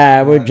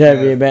bezizia bo twa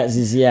be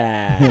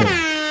bezizia.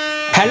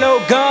 Hello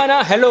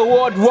Ghana, hello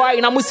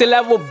worldwide, I'm Mr.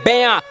 Level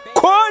Bam.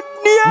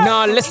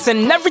 Now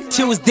listen, every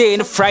Tuesday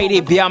and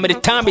Friday, beyond the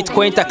time it's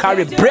going to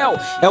carry bro.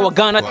 Our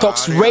Ghana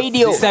Talks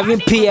Radio, 7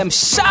 p.m.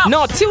 sharp.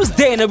 Now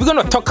Tuesday, we're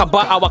gonna talk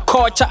about our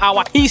culture,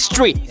 our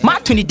history.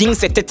 Matuni ding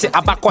setete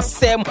abako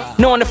sem.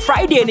 Now on the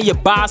Friday, you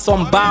bars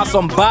on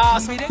bars.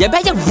 You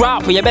better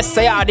rap, you better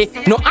say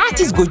it. No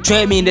artists go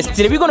join me in the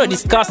studio. We're gonna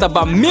discuss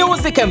about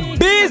music and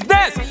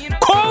business.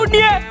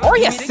 Konya, or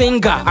you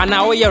singer, and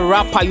now you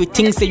rapper, you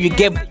think say you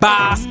get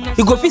bars.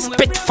 You go be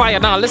spit fire.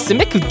 Now listen,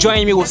 make you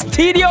join me with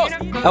studios.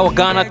 Our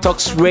Ghana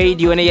Talks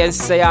Radio. And yes,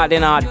 say I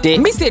then I did.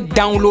 Me say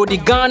download the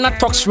Ghana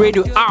Talks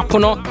Radio app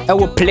no.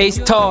 Our Play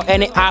Store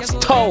and the App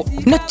Store.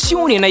 Na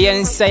tune in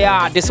and say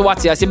this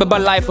what I say. Baba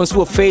live on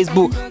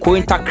Facebook,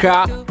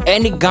 Kointakra,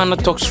 any Ghana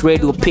Talks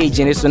Radio page.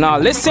 And so now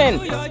listen.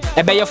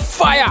 Ebe your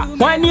fire.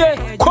 1 year,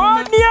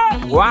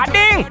 Konya,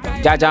 Wading,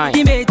 Jajan.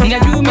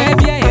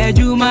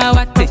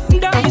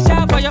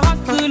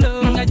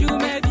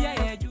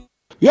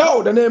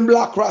 Yo, the name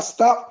Black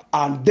Rasta,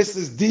 and this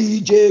is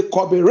DJ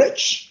Cobby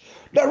Rich,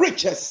 the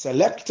richest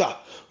selector.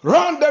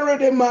 Run the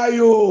rhythm, my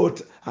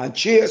youth, and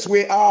chase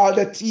we all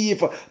the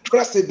thief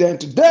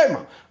president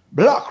them.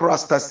 Black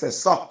Rasta says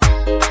so.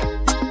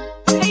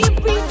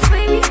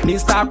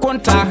 Mr.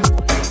 Akonta,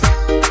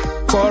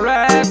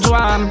 correct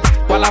one,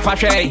 Walla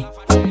Fashe.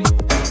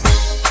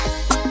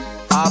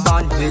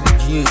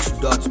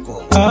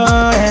 UrbanHeadGH.com.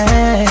 Oh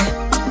yeah,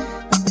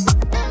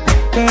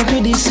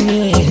 baby this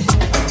year.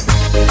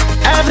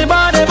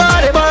 Everybody,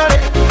 body,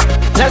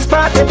 let's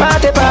party.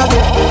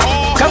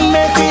 Come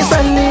make we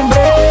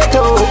celebrate,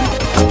 oh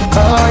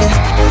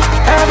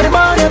yeah.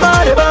 Everybody,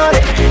 body,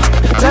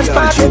 let's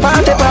party.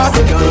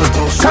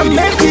 Come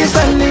make we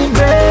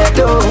celebrate,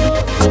 oh.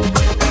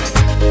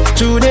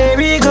 Today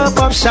we go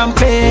pop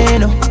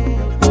champagne,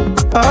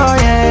 oh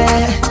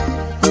yeah,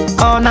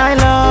 all night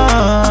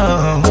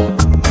long.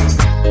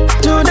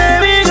 Today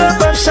we go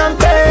pop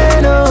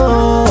champagne,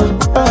 oh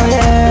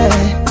yeah,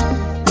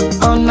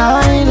 all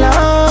night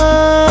long.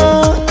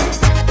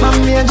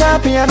 Mami a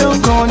japi a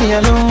don't go ni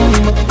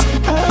alone.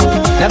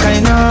 Like I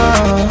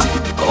know,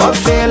 what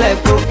feel like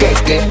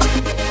pukeke.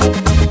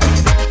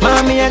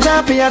 Mami a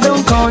japi a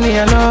don't go ni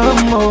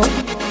alone.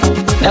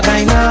 Like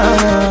I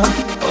know,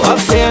 what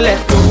feel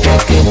like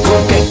pukeke.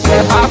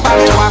 Papa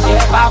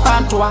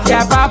toi.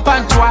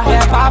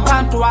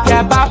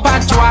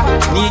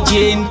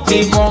 Nije nti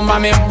mon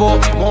mamembo.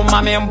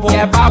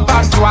 Papa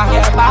toi.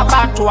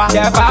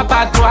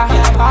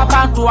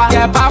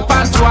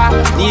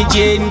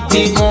 Nije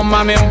nti mon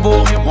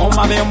mamembo.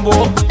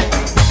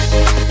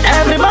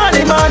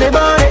 Everybody, body,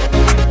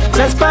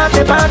 let's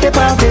party.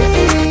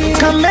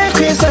 Come make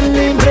we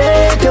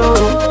celebrate, oh.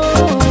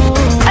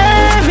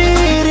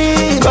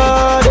 Everybody,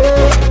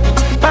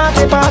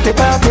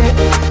 party.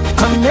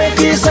 Come make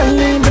we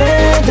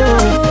celebrate,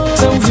 oh.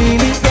 So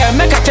really, yeah,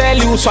 make I tell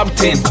you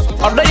something.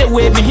 Although you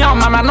wait me here,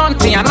 mama,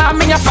 nothing, and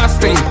I'm in your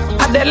fasting.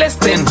 I dey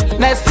listen,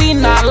 next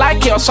thing I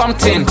like you or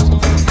something.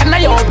 And now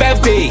your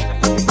birthday.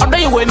 Although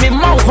you wait me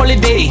more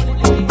holiday.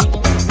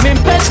 Me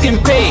peskin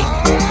pay,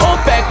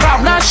 open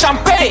crowd now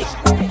champagne.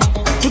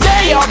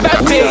 Today your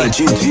birthday,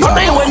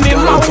 although you with me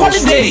my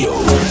holiday.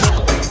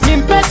 Me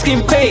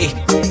peskin pay,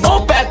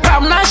 open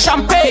crowd now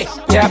champagne.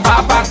 Yeah,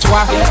 papa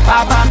toi.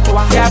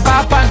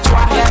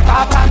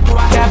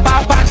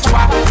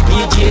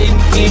 DJ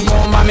Nti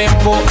mon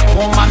mamembo.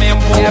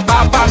 Yeah,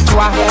 papa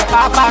toi.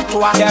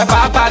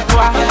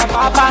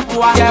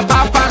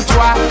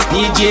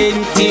 DJ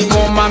Nti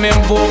mon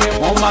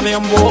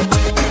mamembo.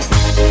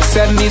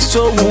 Send me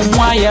so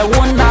moi ya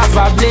wona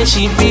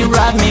vibration be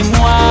rap me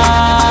moi.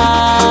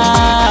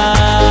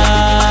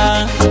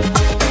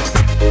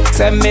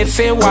 Send me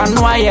fe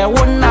wanwa ya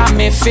wona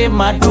me fe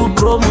madu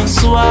bro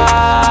muswa.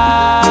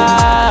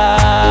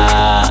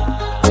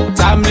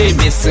 Tamle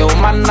me se o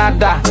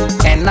manada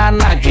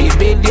enana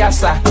dribe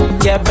diasa.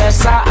 Ye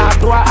besa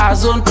adwa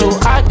azonto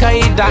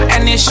akaida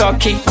any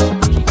shocky.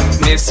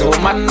 Miss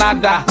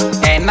Manada,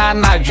 and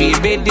Anna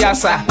Dribe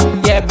Diasa,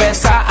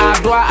 Yebesa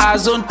Adwa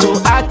Azonto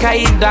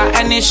Akaida,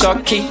 any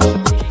shocky.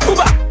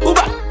 Uba,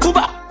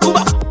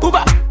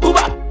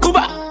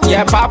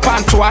 yeah, Papa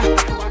and toi.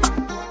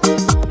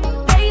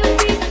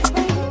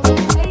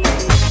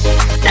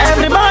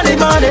 Everybody,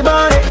 body,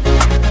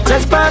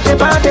 let's party.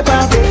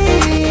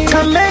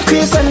 Come make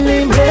we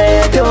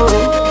celebrate, oh.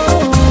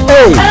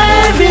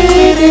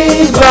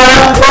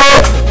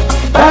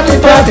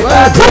 Everybody,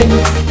 party.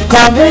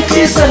 Come make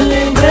we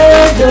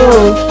celebrate,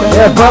 oh.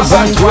 Yeah,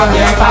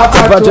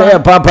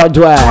 Papa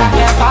Joy.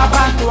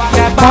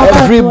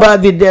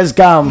 Everybody just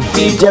come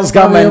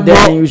and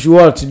then you should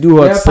what to do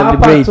what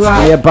celebrate.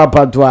 Yeah,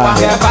 Papa Joy.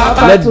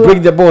 Let's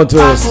bring the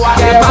bottles.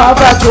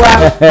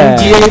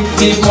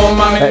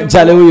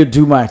 Charlie, we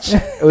too much.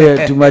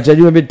 We too much. I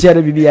do be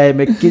telling me I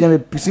make kidding me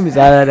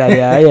pessimism. I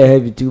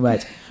have too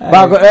much.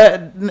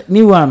 But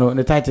new one,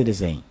 the title is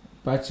saying.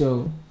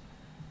 Pacho.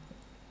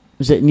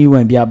 Say new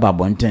one be about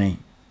one time.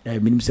 I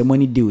mean, some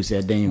money deals.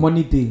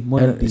 Money day.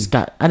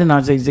 I don't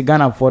know. Say it's a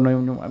Ghana for no.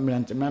 I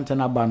mean,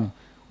 ban.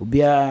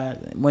 Obia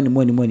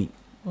money.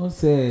 Oh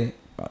say.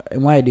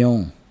 Why they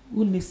own?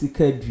 Uni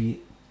sikadri.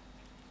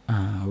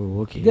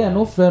 Okay. Get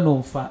no friend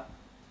on fa.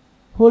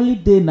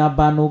 Holiday na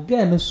bano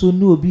get no so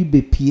no obi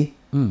bepie.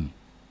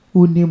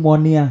 Uni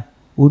monia.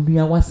 Uni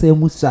awase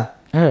musa.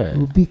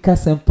 Obi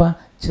kasempa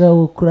chira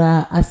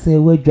okra ase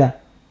wadwa.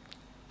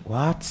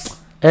 What?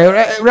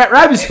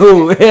 Rabbit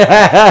hole.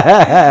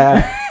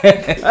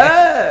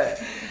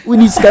 We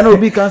need to know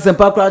big cancer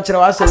park.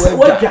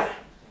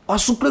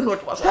 So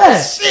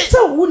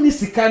who needs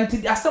to can't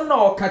asem na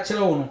o catch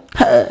on.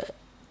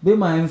 be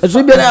my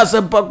so be na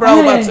some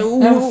program but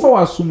for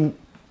asumu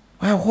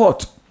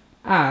hot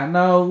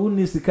now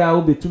unisika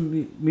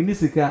obetum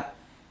minisika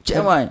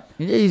chairman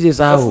easy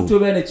sao futo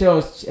be na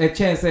chance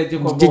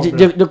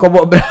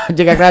Jacob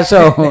Jacob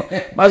so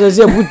ma so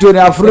se futo ni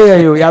afro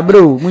yo ya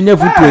bro munya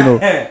futo no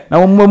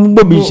na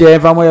mo bi she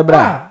fa mo ya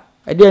bra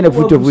e dey na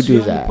futo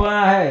za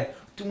pa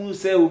tumu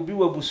se obi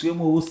wabusue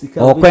mo wo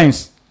sika o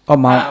queens o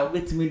ma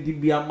obetimi di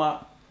biama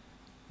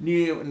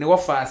ni wo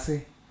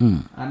faase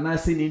ana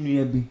se ni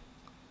nua bi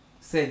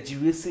se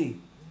jiwe se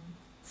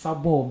fa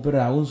bo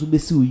bra wonso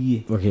besi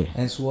oyie okay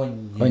enso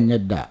onye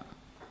da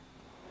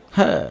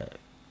ha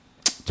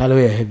chalo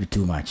we heavy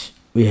too much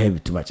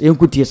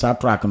enkutie sa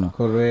track no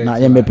na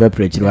ye me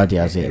prepare chiri what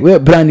you say we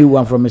brand new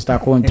one from Mr.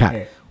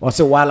 Akonta o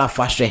se wala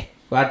fashe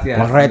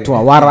correct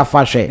wa wara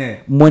fashe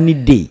money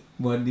day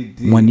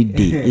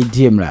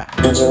ejemra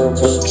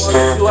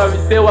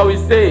what we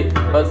say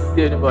let's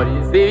see anybody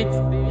you see it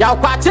y'all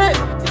catch it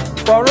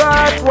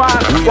correct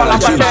one wala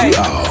fashe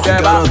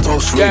Geba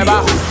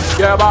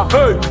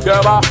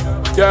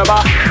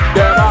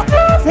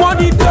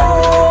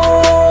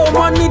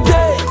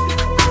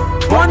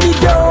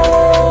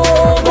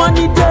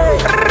money day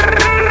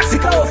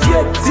Sika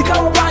ofie sika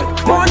bank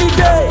money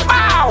day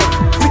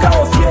Sika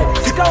ofie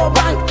sika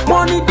bank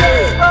money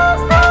day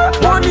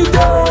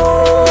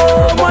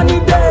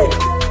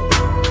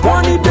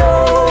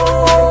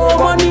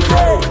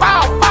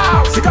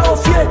Sika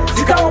ofie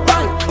sika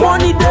bank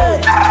money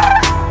day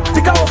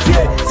Sika ofie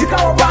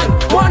sika bank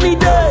money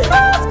day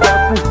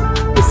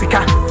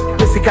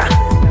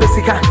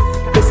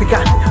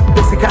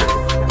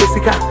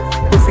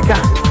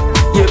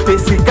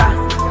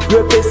Ye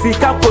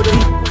pesika kodi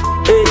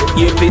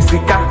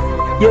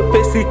ye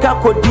pesika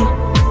kodi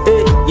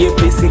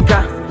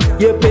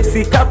ye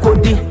pesika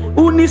kodi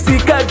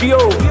unisika dio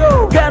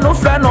gano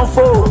frano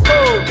fo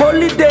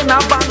holiday na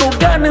bando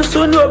gani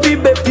suni obi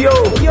bepio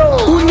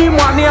uni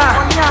mwania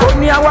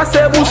oni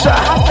awase busha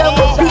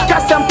obi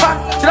kasempa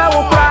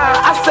trawo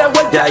pra ase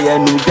weja ye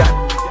nuga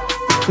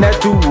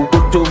netu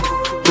ukoto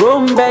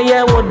rombe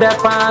ye woda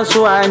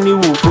panso ani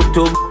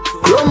ukoto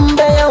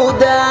rombe ye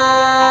woda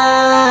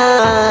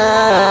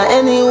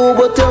eni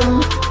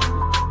ubotom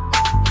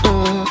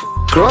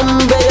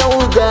rombe ye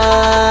woda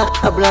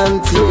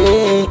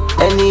abrantie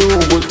eni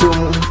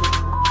ubotom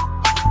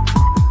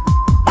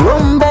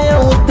rombe ye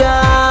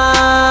woda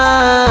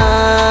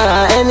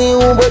eni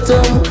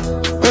ubotom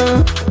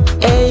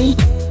hey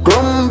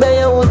rombe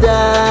ye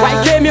woda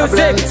why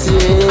music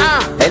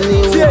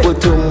eni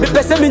ubotom me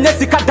pese me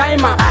nyesika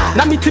daima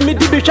na mitimi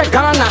di behwe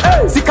Ghana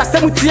sika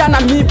semutia na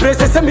mi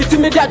brese se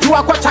mitimi di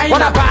adua kwa China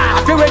wana ba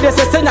afewe de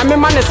se nya me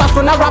mane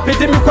saso na rapid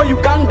me kwa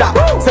Uganda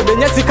se me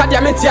nyesika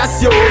dia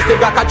mentiasio se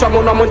ga ka twa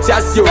no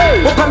montiasio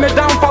opa me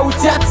down fa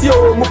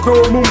utiatio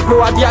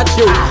mupro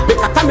adiatio me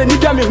kata me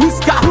nidia me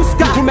huska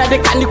du me de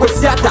kaniko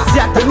siata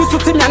me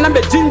suti me na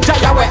me ginger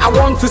yawe I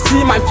want to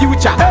see my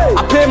future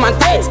I pay my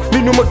tithes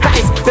me no mo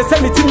Christ se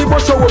mitimi bo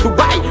show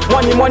Dubai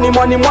money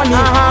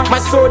my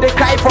soul they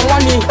cry for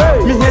money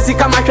me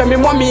nyesika ma hwe me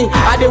mommy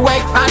I dey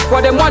work hard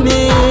for the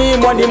money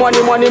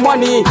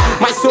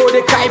my soul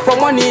they cry for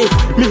money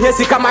me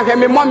nyesika ma hwe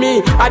me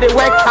mommy I dey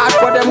work hard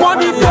for the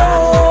money day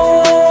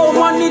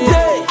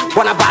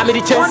wanna buy me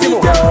the chance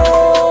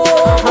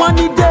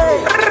money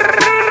day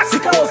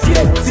sika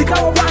ofie sika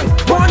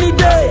bank money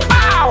day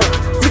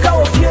sika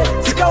ofie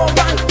sika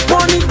bank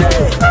money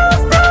day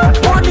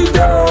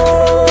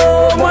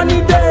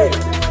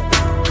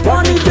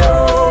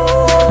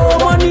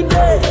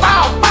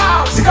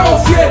sika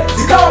ofie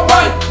sika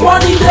bank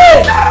money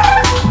day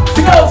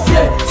sika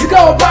ofie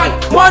sika bank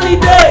money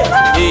day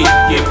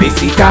ye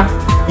pesika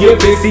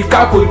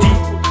kodi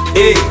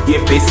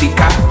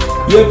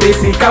ye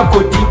pesika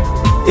kodi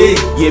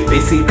ye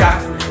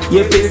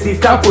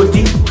pesika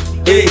kodi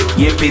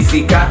ye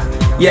pesika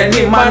ye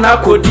ni mana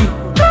kodi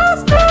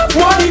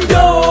money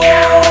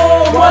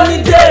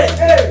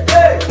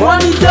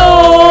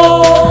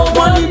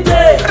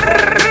day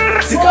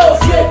sika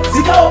ofie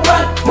sika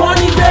bank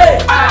money day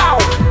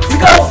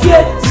sika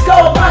ofie sika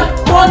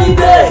bank money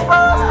day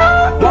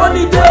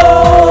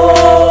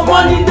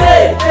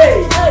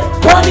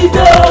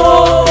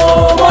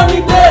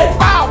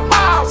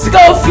sika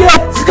ofie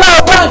sika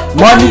bank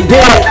money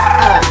day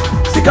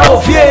sika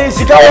ofie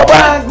sika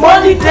bank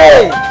money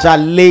day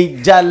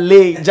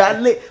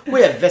Jale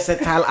we a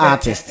versatile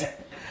artist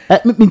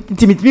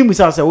me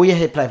musa say we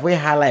hip life we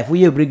high life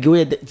we bring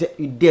we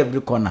dey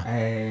every corner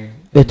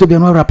to be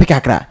no rap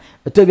kakra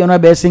to be no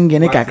be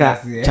singing kakra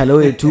chale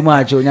we too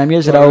much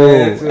onyame shira wo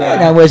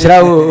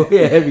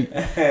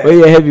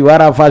we heavy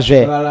wara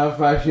fashe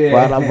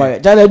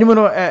chale ni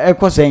no e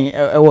kosen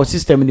e wo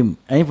system nim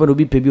en for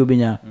obi pebi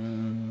obenya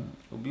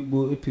obi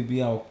bo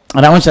epebi a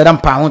ana won shada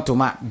mpa ho to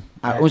ma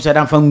won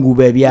shada mfa ngu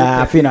ba bia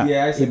afina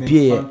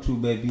epie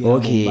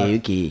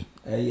okay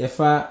e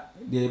fa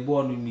de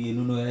bo no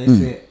mienu no e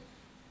se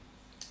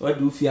what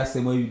do fi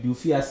asem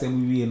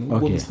wie no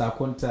go Mr.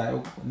 Akonta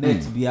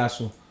net bia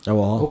so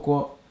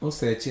oko o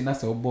search na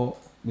se obo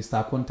Mr.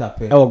 Akonta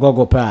pe. E wo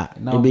gogo pa.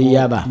 E be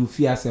yaba. Du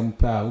fi asem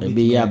pa. E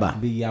be yaba.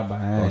 Be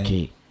yaba.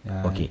 Okay.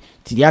 Okay.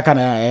 Ti dia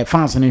kana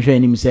fans no hwe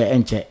anim se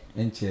enche.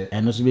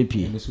 Eno so be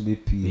pie.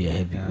 We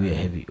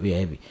are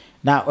heavy.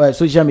 Now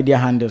social media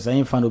handles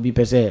I fan obi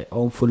pese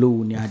on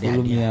follow ni ade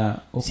ade.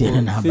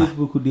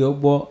 Facebook de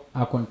obo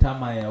Akonta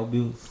my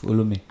obi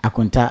follow me.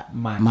 Akonta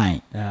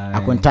mine.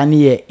 Akonta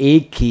ni ye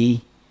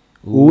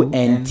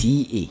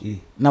AKONTA.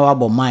 Na wa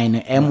bo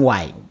mine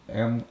MY.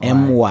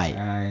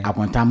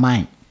 Akonta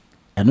mine.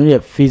 Eno ye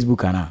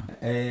Facebook ana.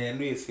 No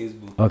ye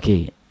Facebook.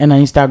 Okay. And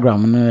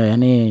Instagram no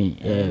any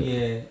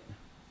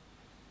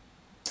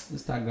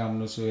Instagram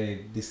no so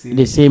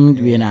the same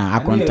way na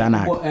Akonta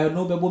na.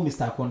 No bebo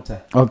Mr.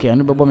 Akonta. Okay,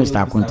 no bebo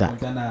Mr. Akonta.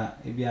 Akonta na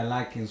e be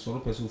like so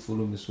person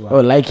follow me so.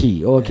 Oh, like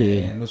he.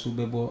 Okay. No so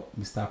bebo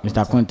Mr.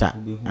 Akonta.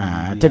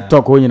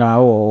 TikTok o nyina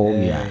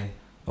yeah.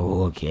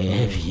 Oh,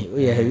 okay.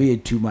 We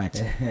too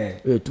much.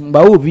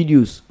 But what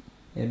videos?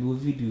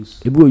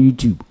 Ebi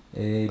YouTube.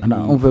 Ana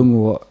on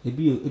fengu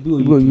ebi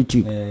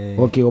YouTube.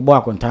 Okay, obo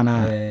Akonta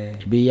na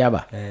ebi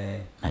yaba.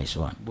 Nice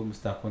one. Bo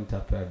Mr. Akonta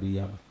pe ebi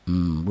yaba.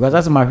 Because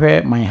that's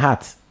my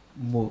heart.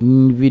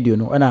 Video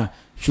no na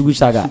Sugar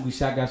Saga.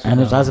 And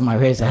that's my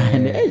face.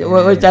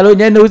 We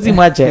challenge no see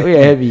much. We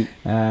heavy.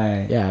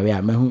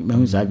 Yeah,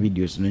 me sa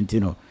videos no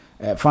ntino.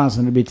 Fans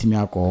no betimi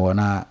akọ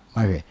na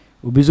mahwe.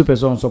 Obi so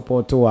person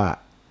support to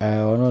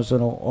ono so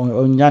no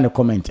onya ne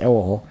comment e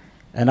wo ho.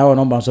 And our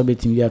number so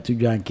betimi ya to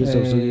in case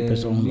of so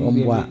person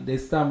omwa.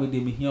 This time we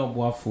dey me here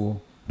oboafo.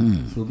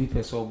 So be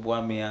person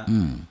oboa me a.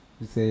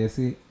 Say yes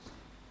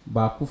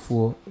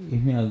baakufo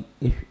ehwa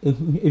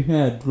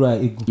adura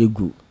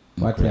egu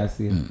what I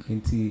say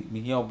nti me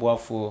here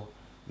oboafo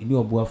ni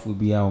oboafo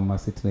bia o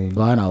masetna yi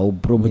ba na o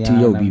promote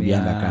ya obi bia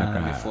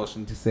kakra force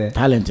nti say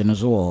talent no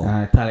so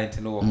wo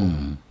talent no wo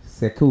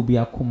se ka obi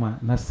akoma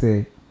na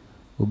se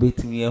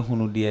obetimi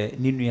ehunu de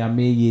ni nua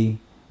meye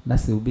na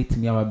se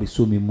obetimi aba be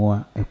so me mo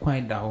a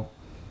ekwan da ho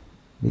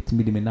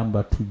betimi de me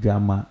number 2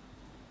 dwama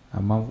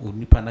ama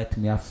onipa na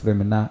timi afre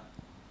me na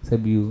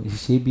sabio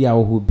hye bia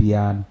wo ho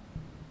bia no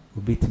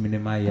obetimi ne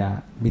ma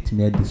ya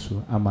metimi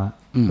adiso ama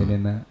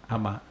benena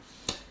ama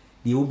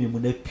de omi mu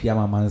na pia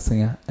mama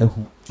nsan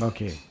ahu.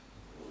 Okay.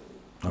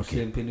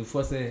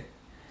 Penifo se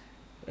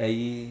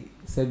ayi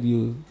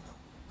sabio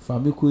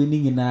fami ko ni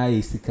nyina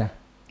ya sika.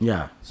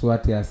 Yeah. So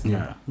what you say?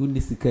 Uni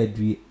sika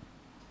adwie.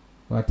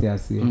 What you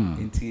say?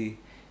 Nti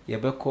ye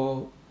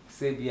beko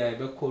sebia ye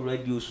beko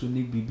radio so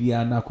ni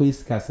bibia na ko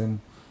sika sem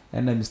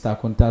na Mr.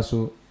 Akonta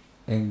so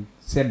en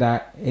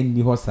seda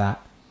enni hosa.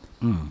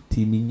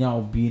 Ti minya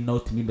obi na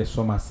otimi be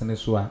so masene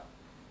so a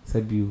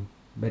sabio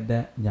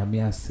beda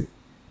nyame ase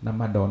na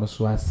mada ono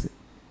so ase.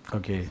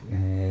 Okay.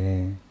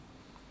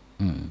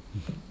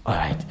 All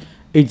right.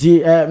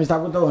 Mr.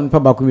 Akonta on pa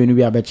ba ko menu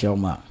bi abeche o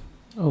ma.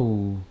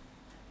 Oh.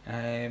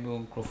 Me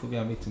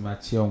onkrofobia metima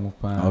chia omo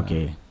pa.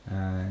 Okay.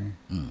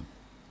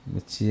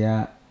 Me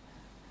chia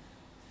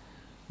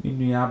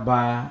minu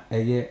aba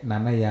eye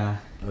nana ya.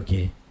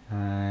 Okay.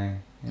 And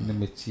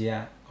me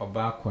chia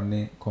oba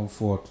kone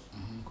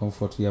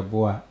comfort ya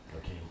boa.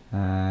 Okay.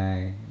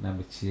 Na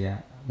me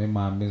chia me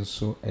ma me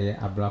nso eye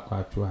ablako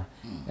atwa.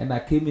 And I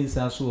came in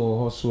so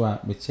ho so a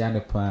me chia ne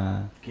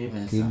pa.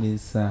 Came in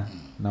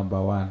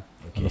number 1.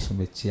 Okay. So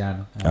me chia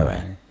no. All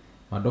right.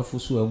 Madofo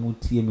so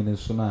amutie me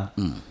nso na.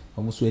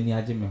 Omuso ani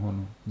age me ho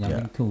no.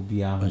 Nyame nka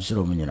obi a ho.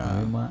 Nshiro mu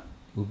nyina. Ma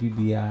obi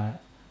bia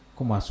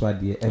koma so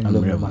ade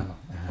emblem ma no.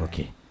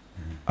 Okay.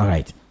 All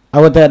right.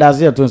 Awota da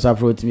se to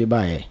nsafro timi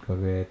ba ye.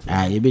 Correct.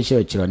 Ye be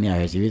share chiro ni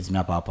ahwe se betimi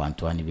apa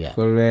anto ani bia.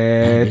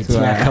 Correct.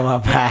 Ya kama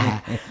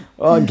pa.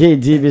 Okay,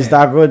 Mr.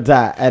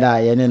 Akonta era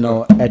ye ne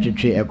no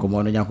etwetwe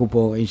ekomo no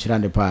Nyankopon inshira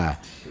ne pa.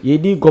 Ye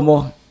di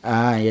komo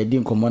ye di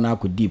komo na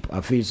ko deep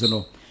afi so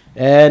no.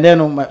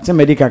 No se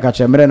medical ka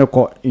chemre no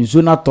ko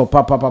nzu na to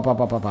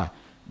pa.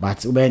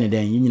 But ubeni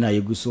den nyina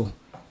yegu so.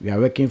 We are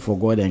working for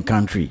God and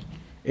country.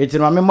 It's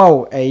no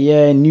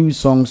mema new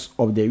songs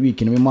of the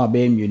week no mema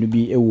be mienu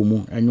bi ewo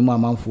mu enwuma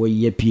amanfo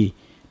ye pie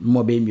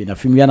mo be mienu na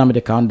film ya na me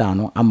de countdown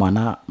no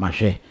amana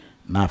mahwe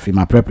na film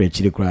a prepare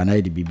chiri kura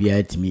na de bibia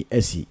atimi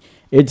asi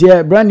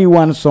eti brand new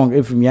one song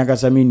efim ya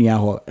kasa me nua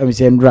ho em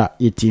se ndra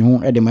yeti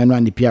ho e de manu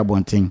ani pie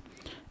abonten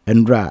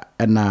ndra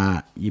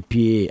na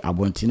yepie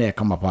abonten na e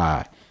kama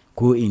pa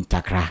ko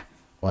intakra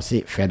o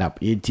se fed up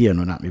yeti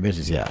no na me be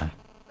so sia.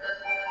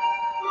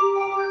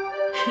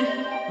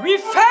 We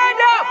fed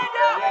up.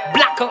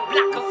 Black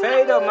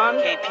fed up, man.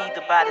 KP,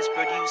 the baddest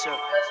producer.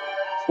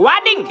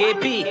 Wadding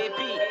KP.